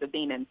in terms of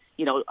being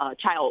a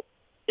child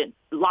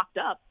locked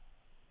up,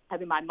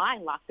 having my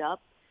mind locked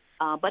up.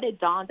 But it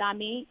dawned on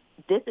me,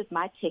 this is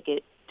my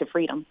ticket to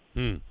freedom.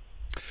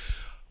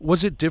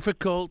 Was it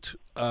difficult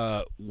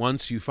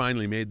once you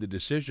finally made the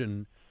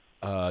decision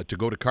to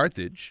go to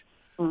Carthage,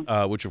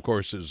 which, of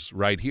course, is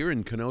right here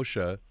in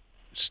Kenosha?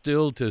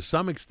 Still, to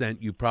some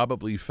extent, you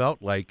probably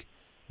felt like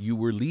you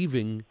were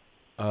leaving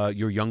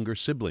your younger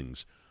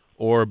siblings,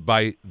 or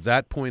by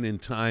that point in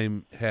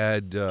time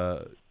had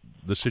the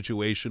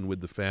situation with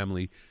the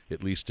family,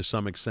 at least to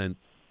some extent,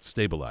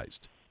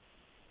 stabilized?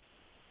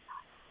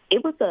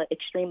 It was an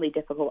extremely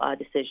difficult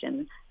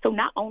decision. So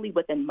not only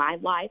within my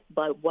life,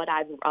 but what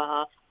I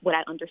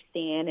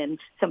understand and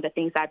some of the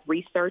things I've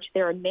researched,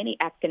 there are many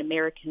African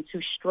Americans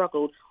who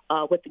struggled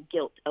with the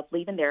guilt of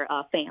leaving their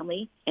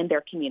family and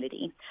their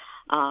community.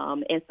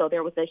 And so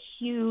there was a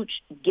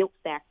huge guilt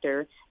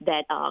factor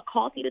that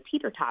caused me to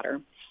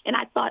teeter-totter. And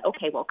I thought,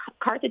 okay, well,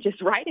 Carthage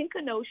is right in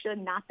Kenosha,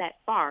 not that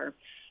far.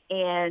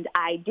 And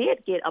I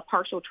did get a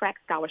partial track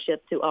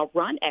scholarship to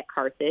run at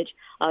Carthage.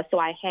 So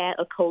I had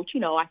a coach,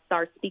 I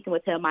started speaking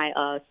with him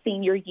my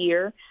senior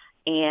year.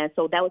 And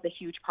so that was a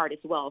huge part as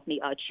well of me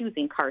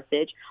choosing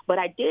Carthage. But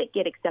I did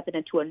get accepted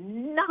into a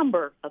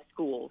number of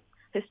schools,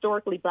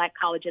 historically Black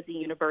colleges and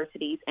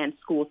universities and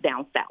schools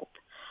down south.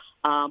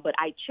 But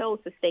I chose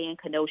to stay in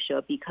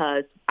Kenosha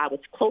because I was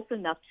close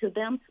enough to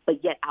them,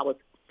 but yet I was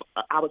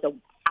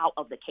out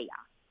of the chaos.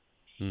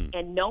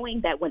 And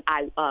knowing that when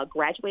I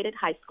graduated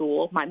high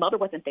school, my mother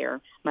wasn't there.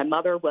 My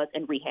mother was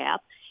in rehab.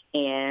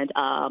 And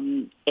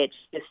it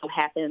just so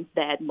happens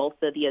that most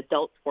of the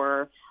adults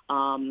were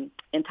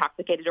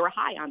intoxicated or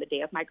high on the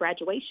day of my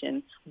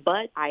graduation.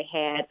 But I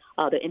had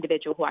the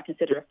individual who I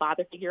considered a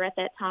father figure at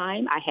that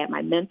time. I had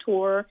my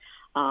mentor.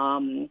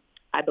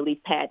 I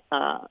believe Pat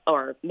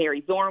or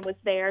Mary Zorn was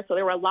there. So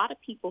there were a lot of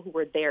people who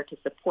were there to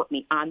support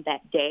me on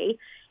that day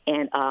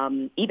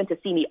and even to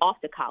see me off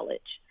to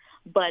college.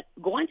 But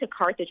going to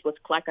Carthage was,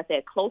 like I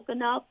said, close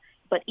enough.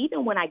 But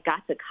even when I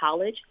got to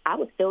college, I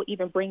would still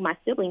even bring my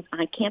siblings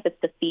on campus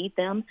to feed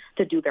them,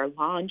 to do their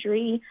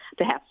laundry,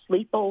 to have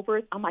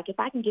sleepovers. I'm like, if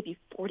I can give you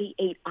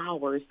 48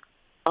 hours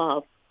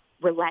of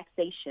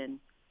relaxation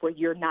where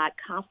you're not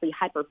constantly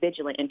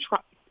hypervigilant and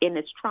in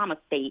this trauma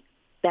state,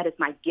 that is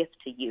my gift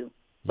to you.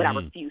 But I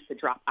refuse to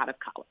drop out of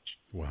college.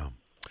 Wow.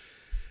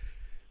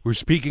 We're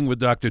speaking with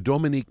Dr.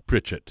 Dominique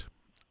Pritchett,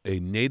 a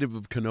native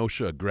of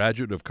Kenosha, a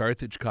graduate of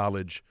Carthage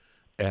College,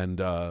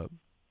 and a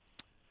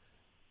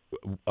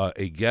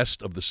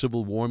guest of the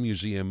Civil War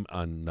Museum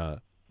on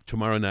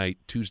tomorrow night,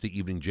 Tuesday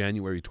evening,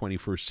 January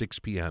 21st, 6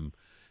 p.m.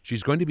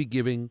 She's going to be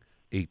giving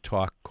a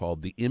talk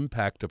called The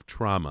Impact of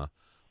Trauma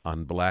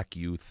on Black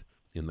Youth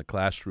in the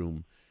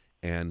Classroom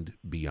and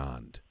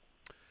Beyond.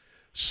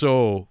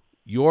 So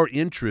your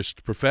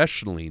interest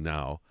professionally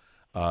now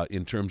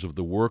in terms of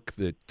the work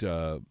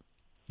that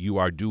you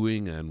are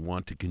doing and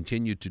want to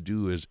continue to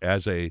do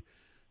as a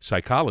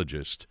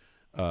psychologist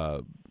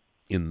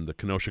in the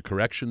Kenosha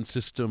Correction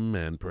System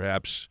and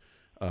perhaps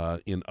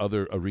in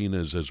other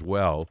arenas as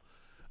well,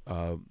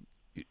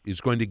 is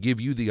going to give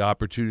you the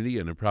opportunity,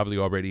 and it probably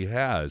already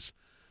has,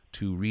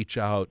 to reach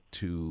out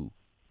to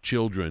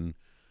children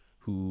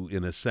who,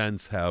 in a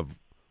sense, have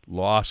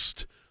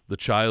lost the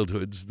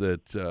childhoods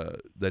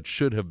that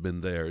should have been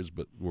theirs,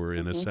 but were,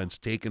 in a sense,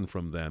 taken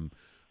from them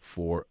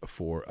for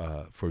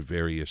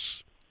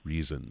various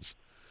reasons.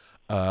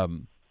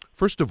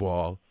 First of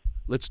all,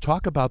 let's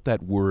talk about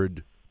that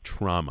word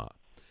trauma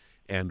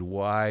and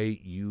why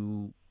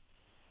you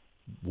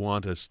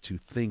want us to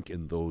think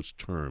in those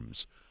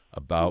terms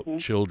about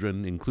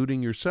children,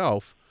 including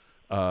yourself,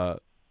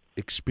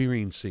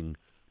 experiencing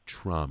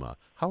trauma.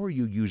 How are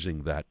you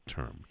using that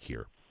term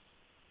here?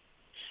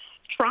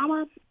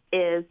 Trauma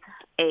is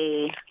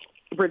a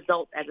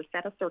result as a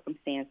set of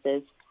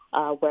circumstances,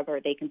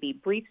 whether they can be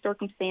brief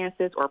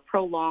circumstances or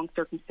prolonged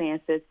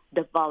circumstances,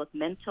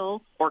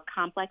 developmental or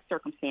complex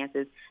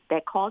circumstances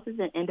that causes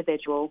an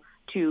individual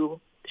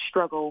to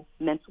struggle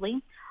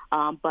mentally.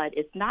 But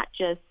it's not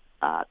just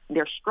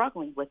they're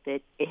struggling with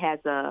it. It has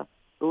a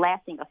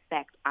lasting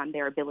effect on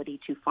their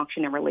ability to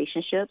function in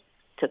relationships,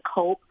 to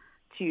cope,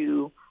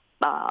 to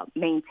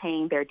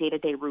maintain their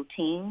day-to-day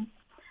routine.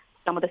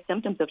 Some of the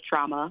symptoms of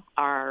trauma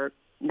are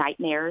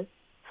nightmares,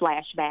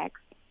 flashbacks,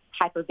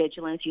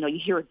 hypervigilance. You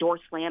hear a door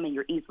slam and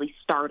you're easily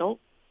startled.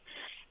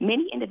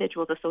 Many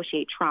individuals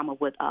associate trauma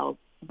with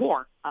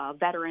war,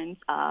 veterans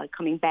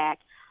coming back,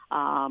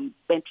 and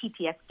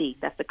PTSD.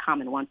 That's the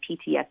common one,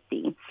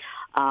 PTSD.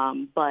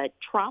 But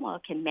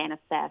trauma can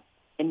manifest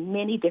in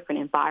many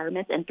different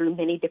environments and through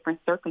many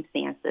different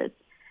circumstances.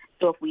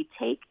 So if we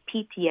take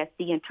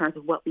PTSD in terms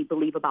of what we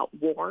believe about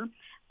war,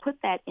 put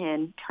that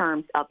in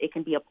terms of it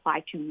can be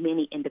applied to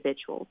many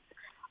individuals,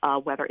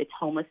 whether it's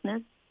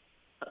homelessness,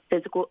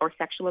 physical or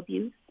sexual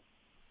abuse,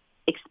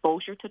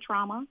 exposure to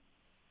trauma,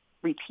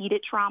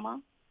 repeated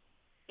trauma.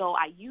 So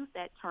I use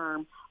that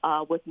term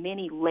with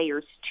many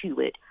layers to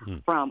it,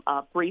 from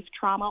brief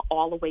trauma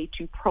all the way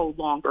to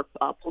prolonged or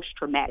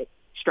post-traumatic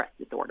stress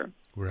disorder.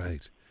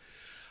 Right.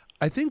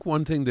 I think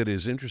one thing that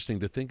is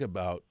interesting to think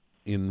about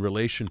in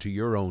relation to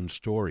your own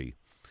story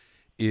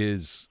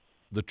is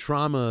the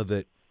trauma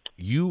that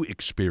you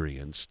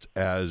experienced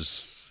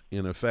as,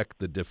 in effect,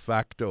 the de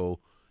facto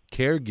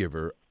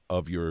caregiver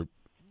of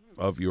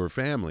your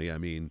family. I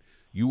mean,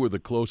 you were the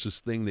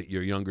closest thing that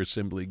your younger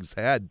siblings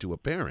had to a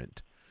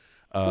parent.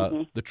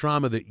 The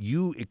trauma that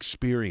you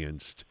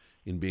experienced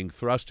in being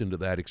thrust into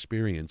that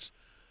experience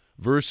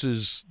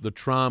versus the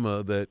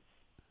trauma that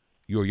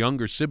your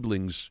younger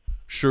siblings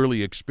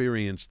surely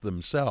experienced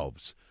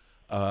themselves.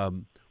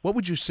 What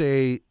would you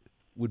say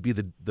would be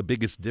the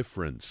biggest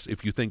difference,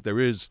 if you think there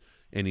is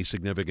any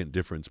significant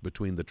difference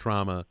between the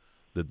trauma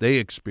that they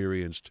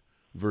experienced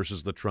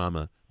versus the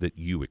trauma that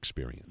you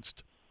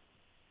experienced?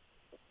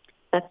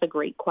 That's a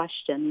great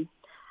question.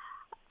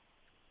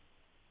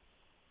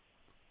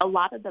 A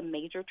lot of the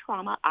major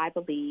trauma, I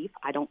believe,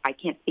 I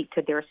can't speak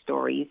to their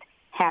stories,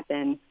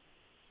 happened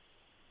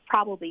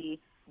probably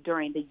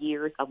during the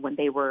years of when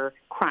we were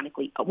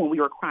chronically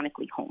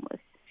homeless.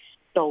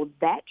 So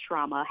that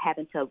trauma,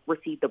 having to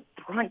receive the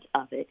brunt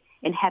of it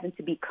and having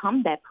to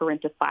become that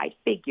parentified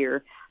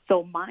figure.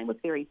 So mine was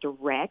very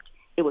direct.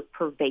 It was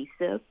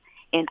pervasive.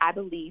 And I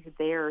believe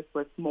theirs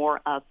was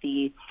more of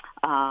the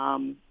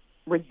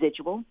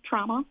residual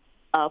trauma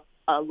of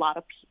a lot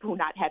of people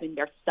not having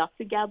their stuff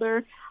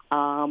together,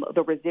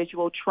 the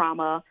residual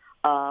trauma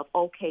of,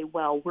 okay,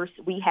 well,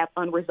 we have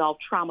unresolved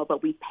trauma,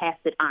 but we pass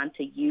it on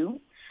to you.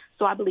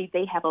 So I believe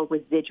they have a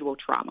residual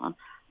trauma,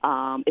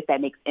 if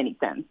that makes any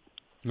sense.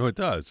 No, it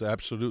does.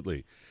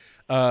 Absolutely.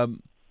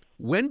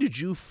 When did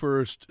you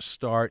first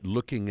start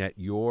looking at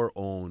your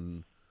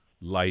own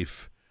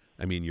life,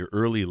 your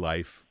early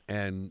life,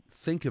 and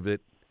think of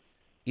it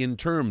in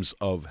terms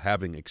of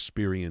having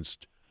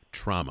experienced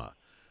trauma?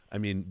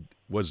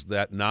 Was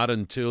that not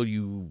until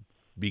you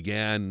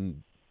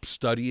began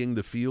studying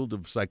the field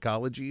of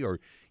psychology, or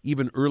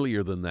even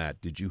earlier than that,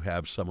 did you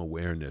have some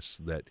awareness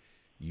that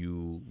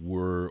you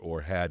were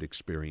or had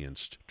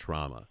experienced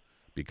trauma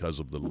because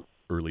of the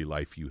early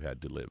life you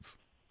had to live?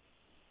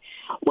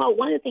 Well,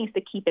 one of the things to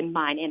keep in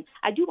mind, and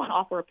I do want to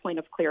offer a point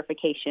of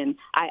clarification.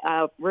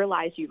 I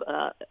realize you've,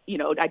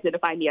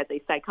 identified me as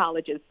a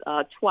psychologist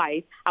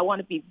twice. I want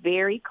to be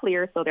very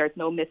clear so there's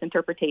no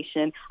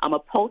misinterpretation. I'm a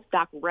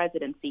postdoc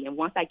residency, and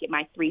once I get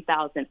my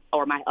 3,000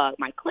 or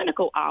my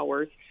clinical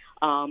hours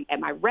at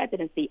my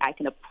residency, I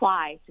can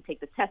apply to take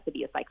the test to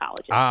be a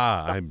psychologist.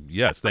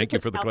 Yes, thank you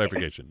for the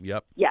clarification.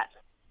 Yep. Yes.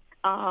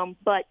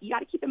 But you got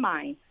to keep in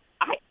mind,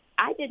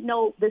 I didn't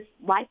know this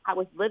life I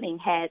was living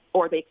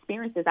the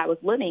experiences I was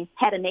living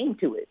had a name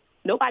to it.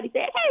 Nobody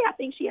said, hey, I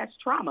think she has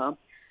trauma.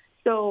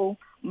 So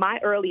my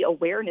early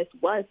awareness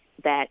was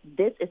that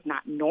this is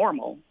not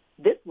normal.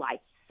 This life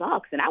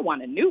sucks, and I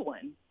want a new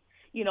one.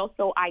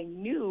 So I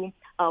knew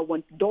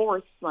when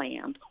doors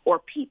slammed or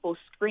people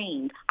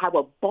screamed, I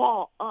would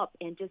ball up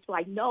and just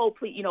like, no,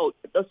 please,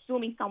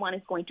 assuming someone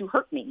is going to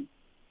hurt me.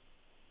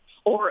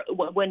 Or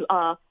when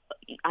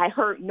I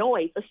heard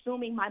noise,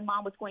 assuming my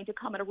mom was going to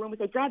come in a room and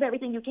say, grab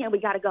everything you can, we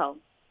got to go.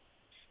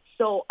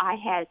 So I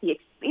had the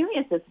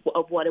experiences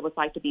of what it was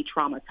like to be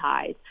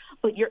traumatized.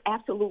 But you're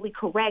absolutely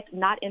correct.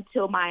 Not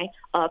until my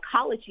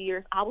college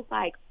years, I was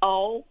like,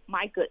 oh,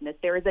 my goodness,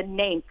 there is a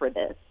name for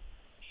this.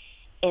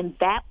 And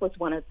that was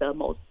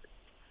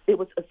it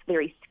was a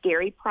very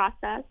scary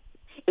process.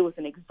 It was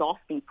an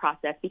exhausting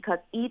process because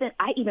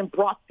I even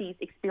brought these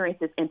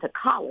experiences into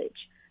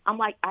college. I'm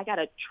like, I got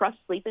to trust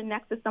sleeping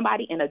next to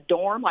somebody in a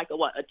dorm, like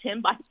a 10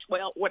 by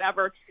 12,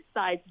 whatever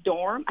size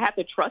dorm. I have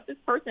to trust this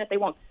person that they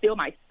won't steal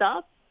my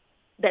stuff,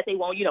 that they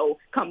won't,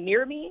 come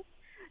near me.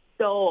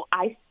 So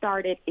I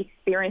started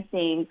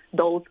experiencing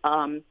those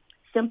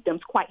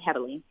symptoms quite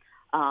heavily.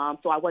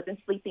 So I wasn't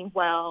sleeping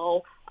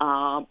well.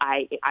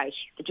 I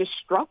just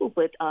struggled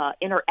with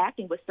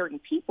interacting with certain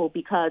people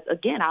because,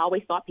 again, I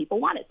always thought people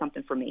wanted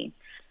something from me.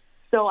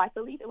 So I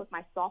believe it was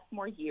my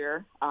sophomore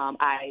year.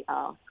 I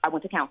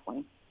went to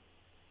counseling.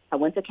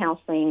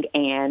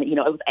 And it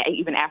was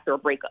even after a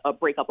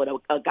breakup with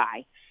a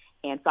guy.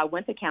 And so I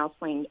went to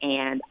counseling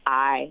and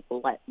I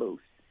let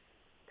loose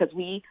because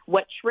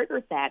what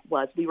triggered that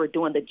was we were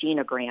doing the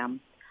genogram.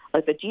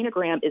 The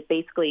genogram is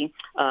basically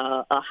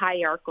a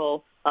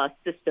hierarchical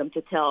system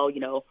to tell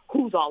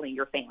who's all in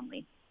your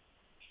family.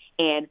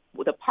 And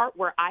the part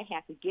where I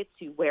had to get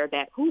to where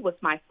that who was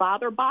my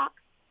father box.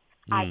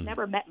 I've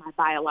never met my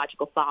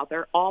biological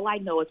father. All I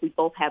know is we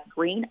both have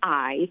green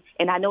eyes,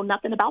 and I know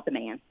nothing about the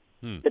man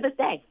to this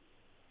day.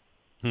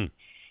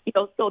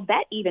 So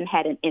that even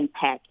had an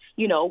impact.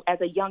 As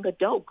a young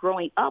adult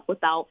growing up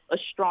without a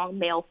strong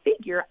male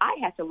figure, I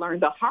had to learn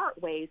the hard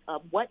ways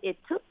of what it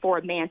took for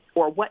a man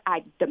or what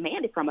I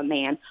demanded from a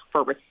man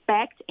for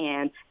respect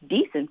and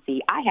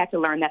decency. I had to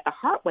learn that the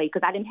hard way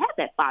because I didn't have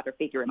that father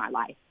figure in my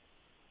life.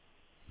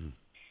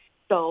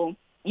 So,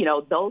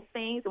 those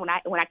things, when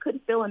I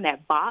couldn't fill in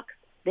that box,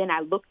 then I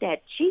looked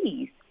at,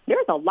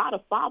 there's a lot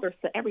of fathers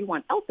to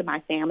everyone else in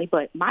my family,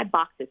 but my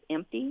box is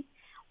empty.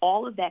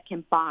 All of that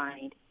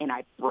combined, and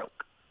I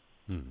broke.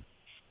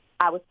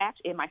 I was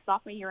actually in my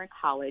sophomore year in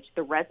college.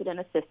 The resident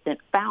assistant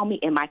found me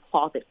in my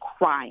closet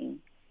crying.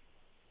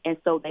 And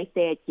so they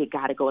said, you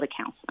got to go to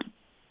counseling.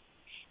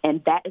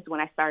 And that is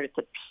when I started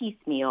to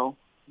piecemeal,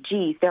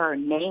 there are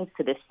names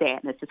to this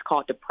sadness. It's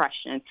called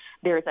depression.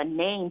 There's a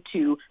name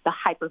to the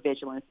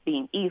hypervigilance,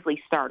 being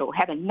easily startled,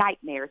 having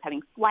nightmares,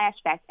 having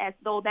flashbacks, as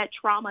though that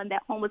trauma and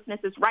that homelessness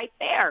is right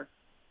there.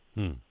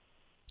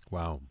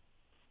 Wow.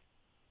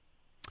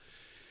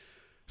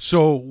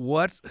 So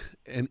what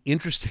an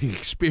interesting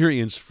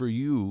experience for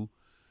you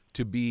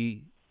to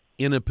be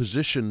in a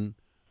position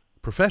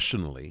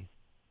professionally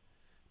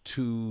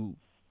to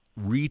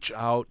reach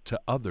out to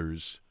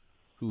others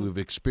who have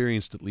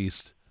experienced at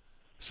least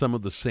some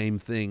of the same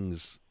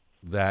things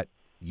that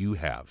you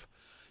have.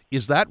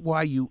 Is that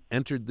why you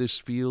entered this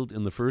field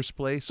in the first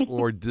place,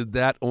 or did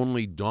that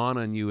only dawn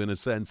on you, in a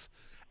sense,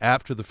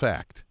 after the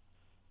fact?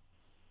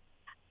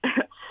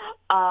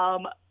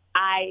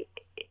 I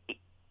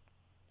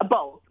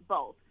both.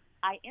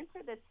 I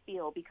entered this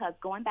field because,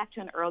 going back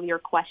to an earlier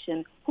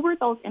question, who were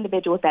those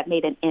individuals that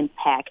made an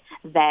impact,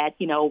 that,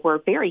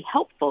 were very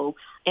helpful?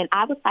 And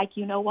I was like,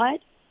 you know what?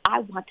 I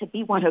want to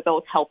be one of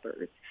those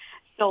helpers.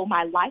 So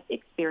my life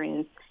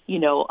experience,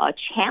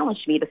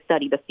 challenged me to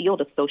study the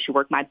field of social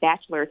work. My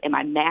bachelor's and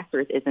my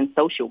master's is in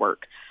social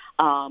work.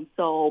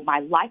 So my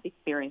life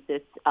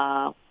experiences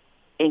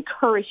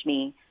encouraged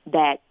me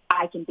that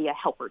I can be a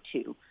helper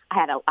too.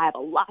 I have a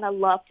lot of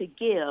love to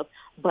give,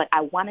 but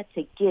I wanted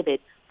to give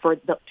it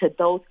to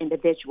those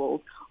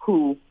individuals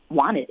who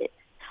wanted it.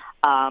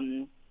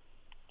 And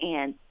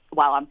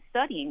while I'm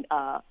studying,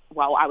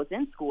 while I was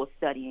in school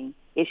studying,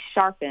 it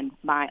sharpened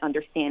my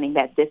understanding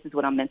that this is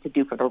what I'm meant to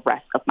do for the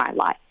rest of my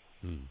life.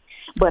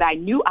 But I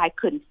knew I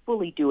couldn't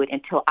fully do it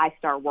until I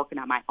started working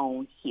on my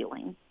own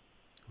healing.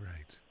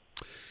 Right.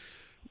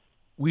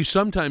 We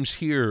sometimes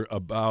hear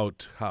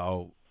about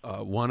how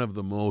one of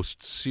the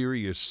most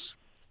serious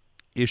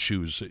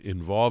issues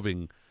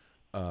involving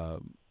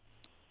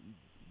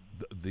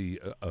the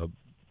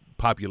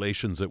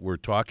populations that we're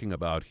talking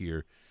about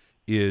here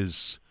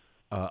is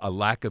a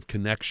lack of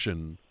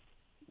connection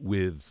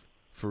with,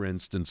 for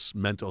instance,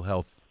 mental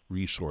health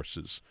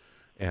resources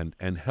and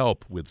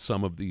help with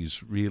some of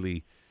these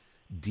really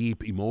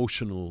deep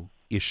emotional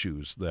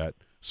issues that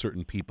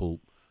certain people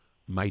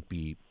might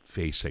be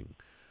facing.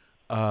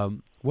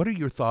 What are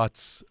your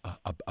thoughts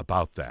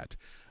about that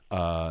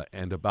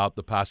and about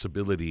the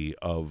possibility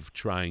of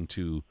trying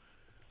to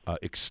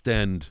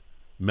extend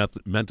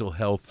mental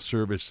health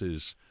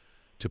services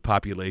to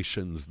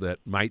populations that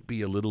might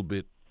be a little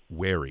bit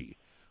wary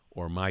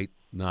or might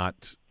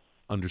not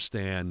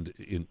understand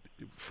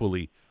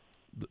fully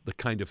the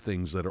kind of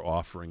things that are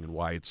offering and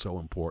why it's so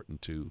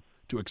important to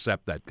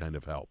accept that kind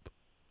of help?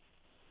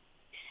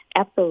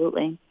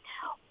 Absolutely.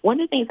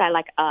 One of the things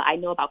I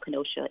know about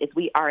Kenosha is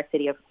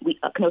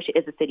Kenosha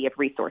is a city of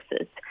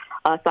resources.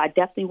 So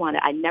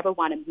I never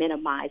want to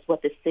minimize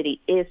what the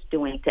city is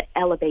doing to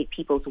elevate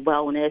people's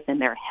wellness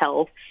and their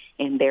health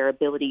and their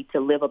ability to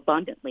live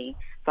abundantly.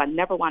 So I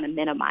never want to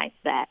minimize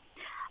that.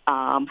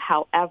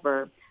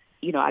 However,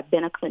 I've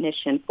been a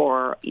clinician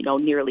for,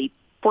 nearly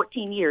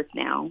 14 years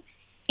now,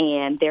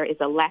 and there is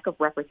a lack of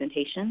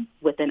representation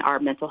within our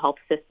mental health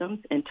systems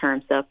in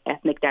terms of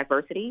ethnic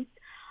diversity.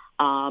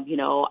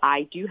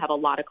 I do have a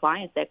lot of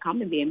clients that come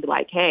to me and be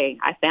like, hey,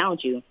 I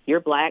found you. You're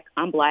Black.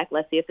 I'm Black.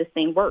 Let's see if this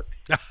thing works.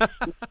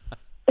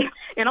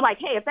 And I'm like,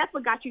 hey, if that's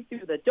what got you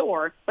through the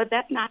door, but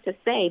that's not to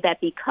say that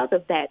because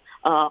of that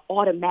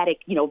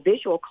automatic,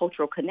 visual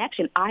cultural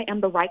connection, I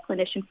am the right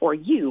clinician for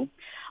you.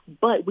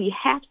 But we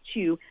have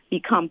to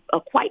become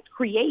quite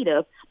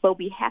creative, but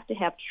we have to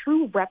have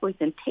true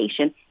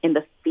representation in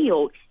the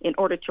field in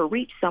order to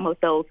reach some of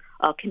those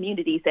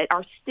communities that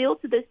are still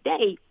to this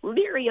day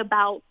leery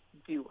about,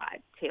 do I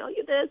tell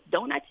you this?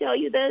 Don't I tell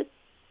you this?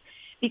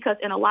 Because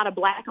in a lot of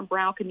Black and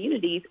brown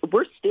communities,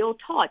 we're still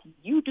taught,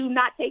 you do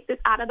not take this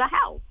out of the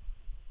house.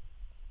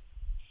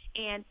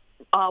 And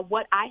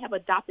what I have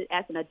adopted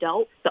as an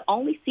adult, the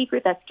only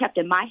secret that's kept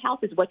in my house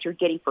is what you're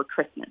getting for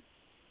Christmas.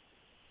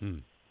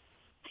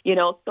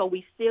 So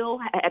we still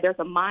there's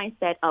a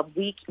mindset of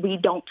we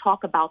don't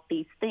talk about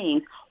these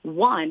things.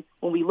 One,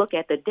 when we look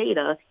at the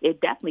data,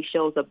 it definitely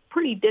shows a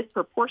pretty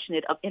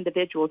disproportionate of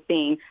individuals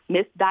being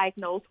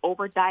misdiagnosed,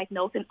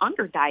 overdiagnosed, and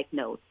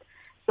underdiagnosed.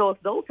 So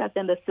if those have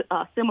been the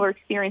similar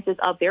experiences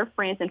of their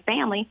friends and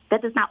family,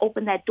 that does not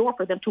open that door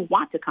for them to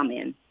want to come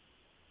in.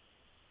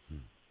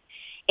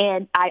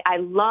 And I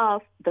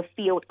love the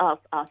field of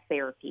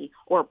therapy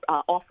or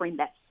offering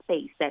that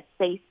space, that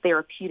safe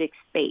therapeutic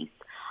space.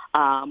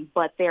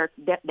 But there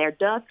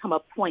does come a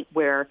point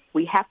where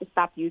we have to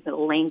stop using the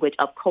language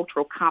of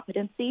cultural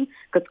competency,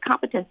 because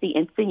competency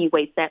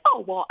insinuates that,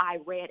 oh, well, I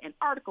read an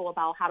article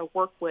about how to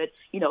work with,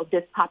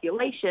 this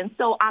population,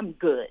 so I'm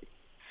good.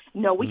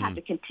 No, we have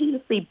to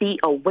continuously be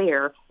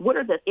aware, what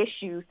are the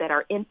issues that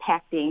are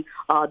impacting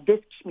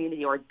this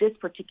community or this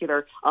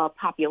particular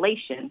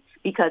population?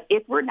 Because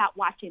if we're not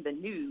watching the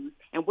news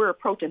and we're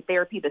approaching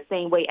therapy the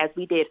same way as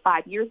we did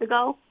 5 years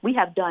ago, we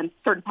have done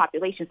certain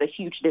populations a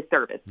huge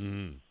disservice.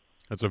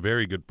 That's a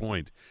very good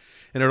point.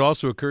 And it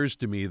also occurs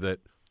to me that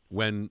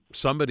when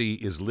somebody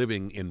is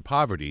living in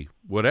poverty,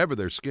 whatever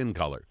their skin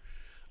color,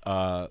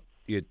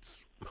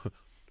 it's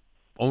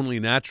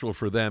only natural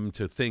for them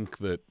to think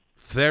that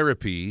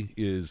therapy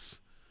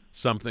is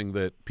something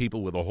that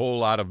people with a whole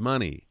lot of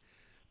money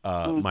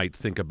might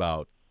think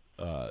about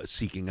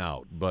seeking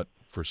out. But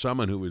for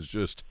someone who is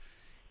just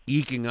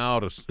eking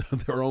out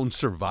their own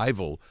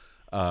survival,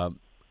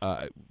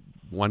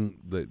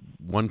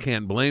 one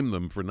can't blame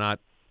them for not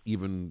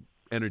even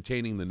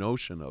entertaining the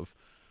notion of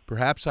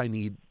perhaps I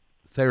need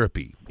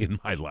therapy in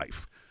my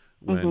life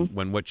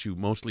when what you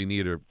mostly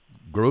need are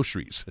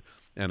groceries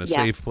and a Yeah.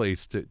 safe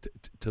place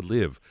to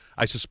live.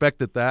 I suspect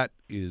that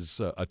is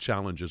a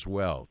challenge as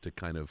well, to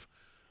kind of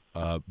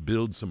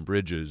build some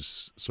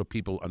bridges so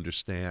people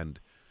understand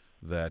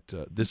that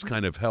this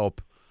kind of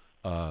help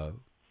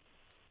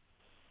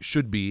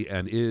should be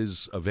and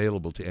is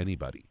available to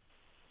anybody.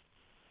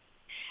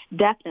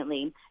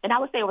 Definitely. And I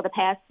would say over the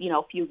past,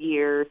 few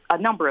years, a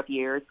number of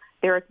years,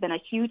 there has been a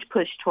huge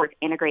push towards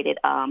integrated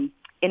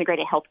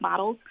health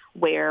models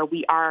where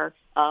we are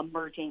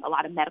merging a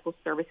lot of medical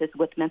services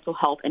with mental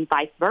health and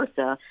vice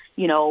versa.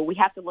 We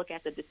have to look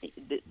at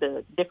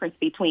the difference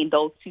between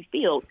those two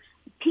fields.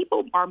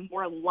 People are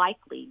more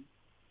likely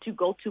to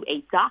go to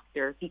a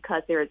doctor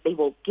because they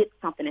will get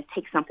something and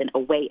take something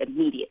away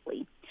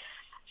immediately.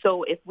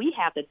 So if we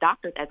have the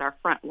doctors as our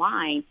front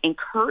line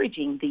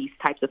encouraging these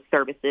types of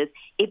services,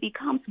 it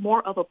becomes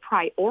more of a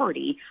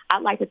priority. I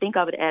like to think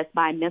of it as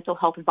my mental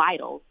health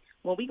vitals.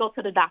 When we go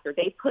to the doctor,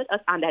 they put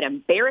us on that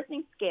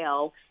embarrassing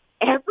scale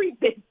every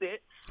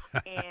visit,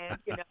 and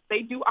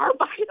they do our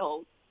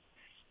vitals.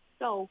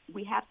 So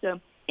we have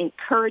to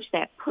encourage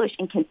that push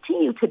and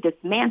continue to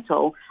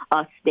dismantle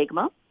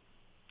stigma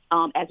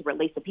as it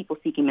relates to people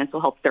seeking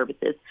mental health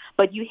services.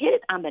 But you hit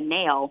it on the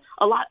nail.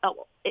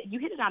 You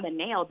hit it on the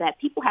nail that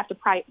people have to.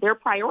 They're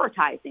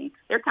prioritizing.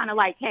 They're kind of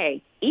like,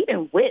 hey,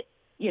 even with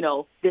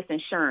this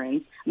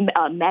insurance,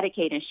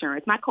 Medicaid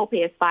insurance, my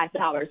copay is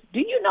 $5. Do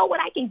you know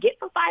what I can get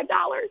for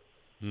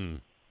 $5?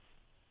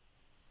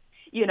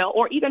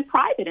 Or even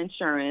private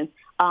insurance.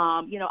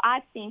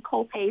 I've seen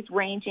copays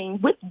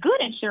ranging with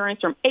good insurance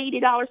from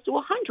 $80 to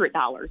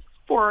 $100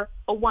 for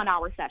a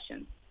 1-hour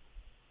session.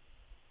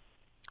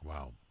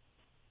 Wow.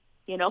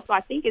 So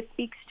I think it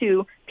speaks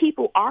to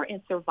people are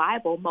in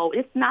survival mode.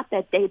 It's not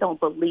that they don't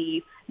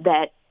believe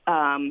that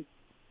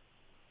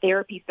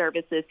therapy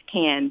services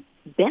can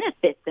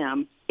benefit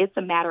them. It's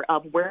a matter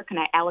of where can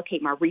I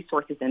allocate my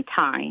resources and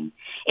time.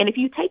 And if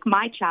you take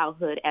my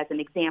childhood as an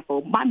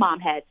example, my mom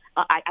had,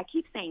 I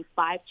keep saying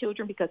 5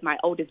 children because my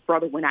oldest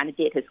brother went on and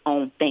did his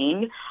own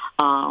thing.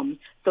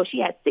 So she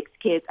had 6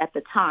 kids at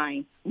the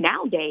time.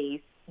 Nowadays,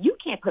 you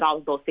can't put all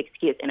of those 6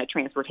 kids in a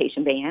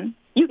transportation van.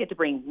 You get to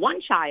bring one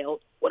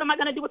child. What am I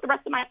going to do with the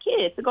rest of my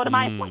kids to go to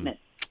my appointment?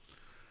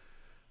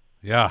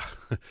 Yeah,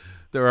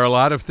 there are a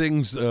lot of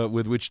things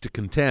with which to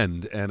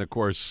contend, and of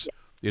course,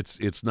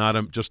 it's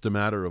not just a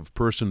matter of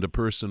person to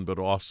person, but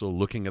also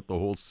looking at the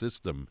whole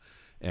system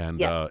and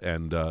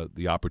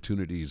the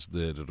opportunities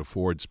that it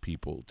affords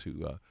people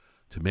to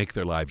make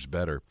their lives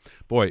better.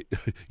 Boy,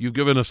 you've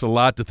given us a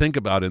lot to think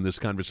about in this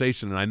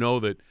conversation, and I know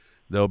that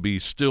there'll be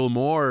still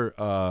more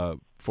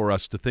for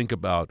us to think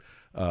about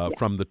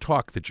from the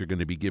talk that you're going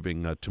to be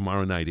giving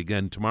tomorrow night.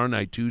 Again, tomorrow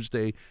night,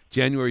 Tuesday,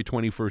 January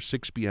 21st,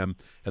 6 p.m.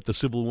 at the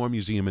Civil War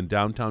Museum in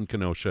downtown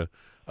Kenosha.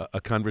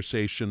 A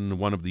conversation,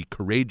 one of the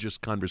courageous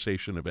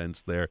conversation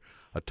events there,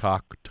 a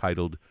talk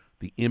titled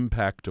The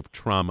Impact of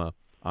Trauma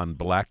on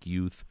Black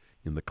Youth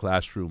in the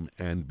Classroom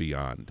and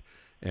Beyond.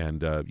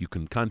 And you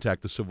can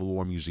contact the Civil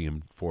War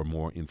Museum for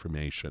more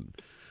information.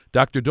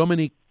 Dr.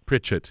 Dominique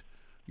Pritchett,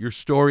 your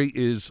story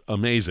is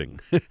amazing,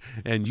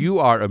 and you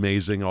are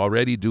amazing,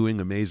 already doing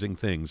amazing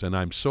things, and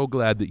I'm so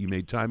glad that you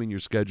made time in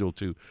your schedule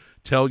to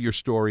tell your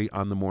story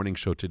on the morning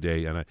show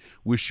today, and I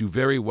wish you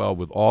very well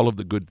with all of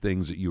the good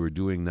things that you are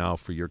doing now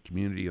for your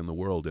community and the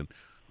world, and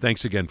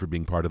thanks again for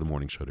being part of the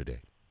morning show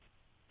today.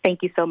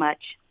 Thank you so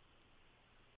much.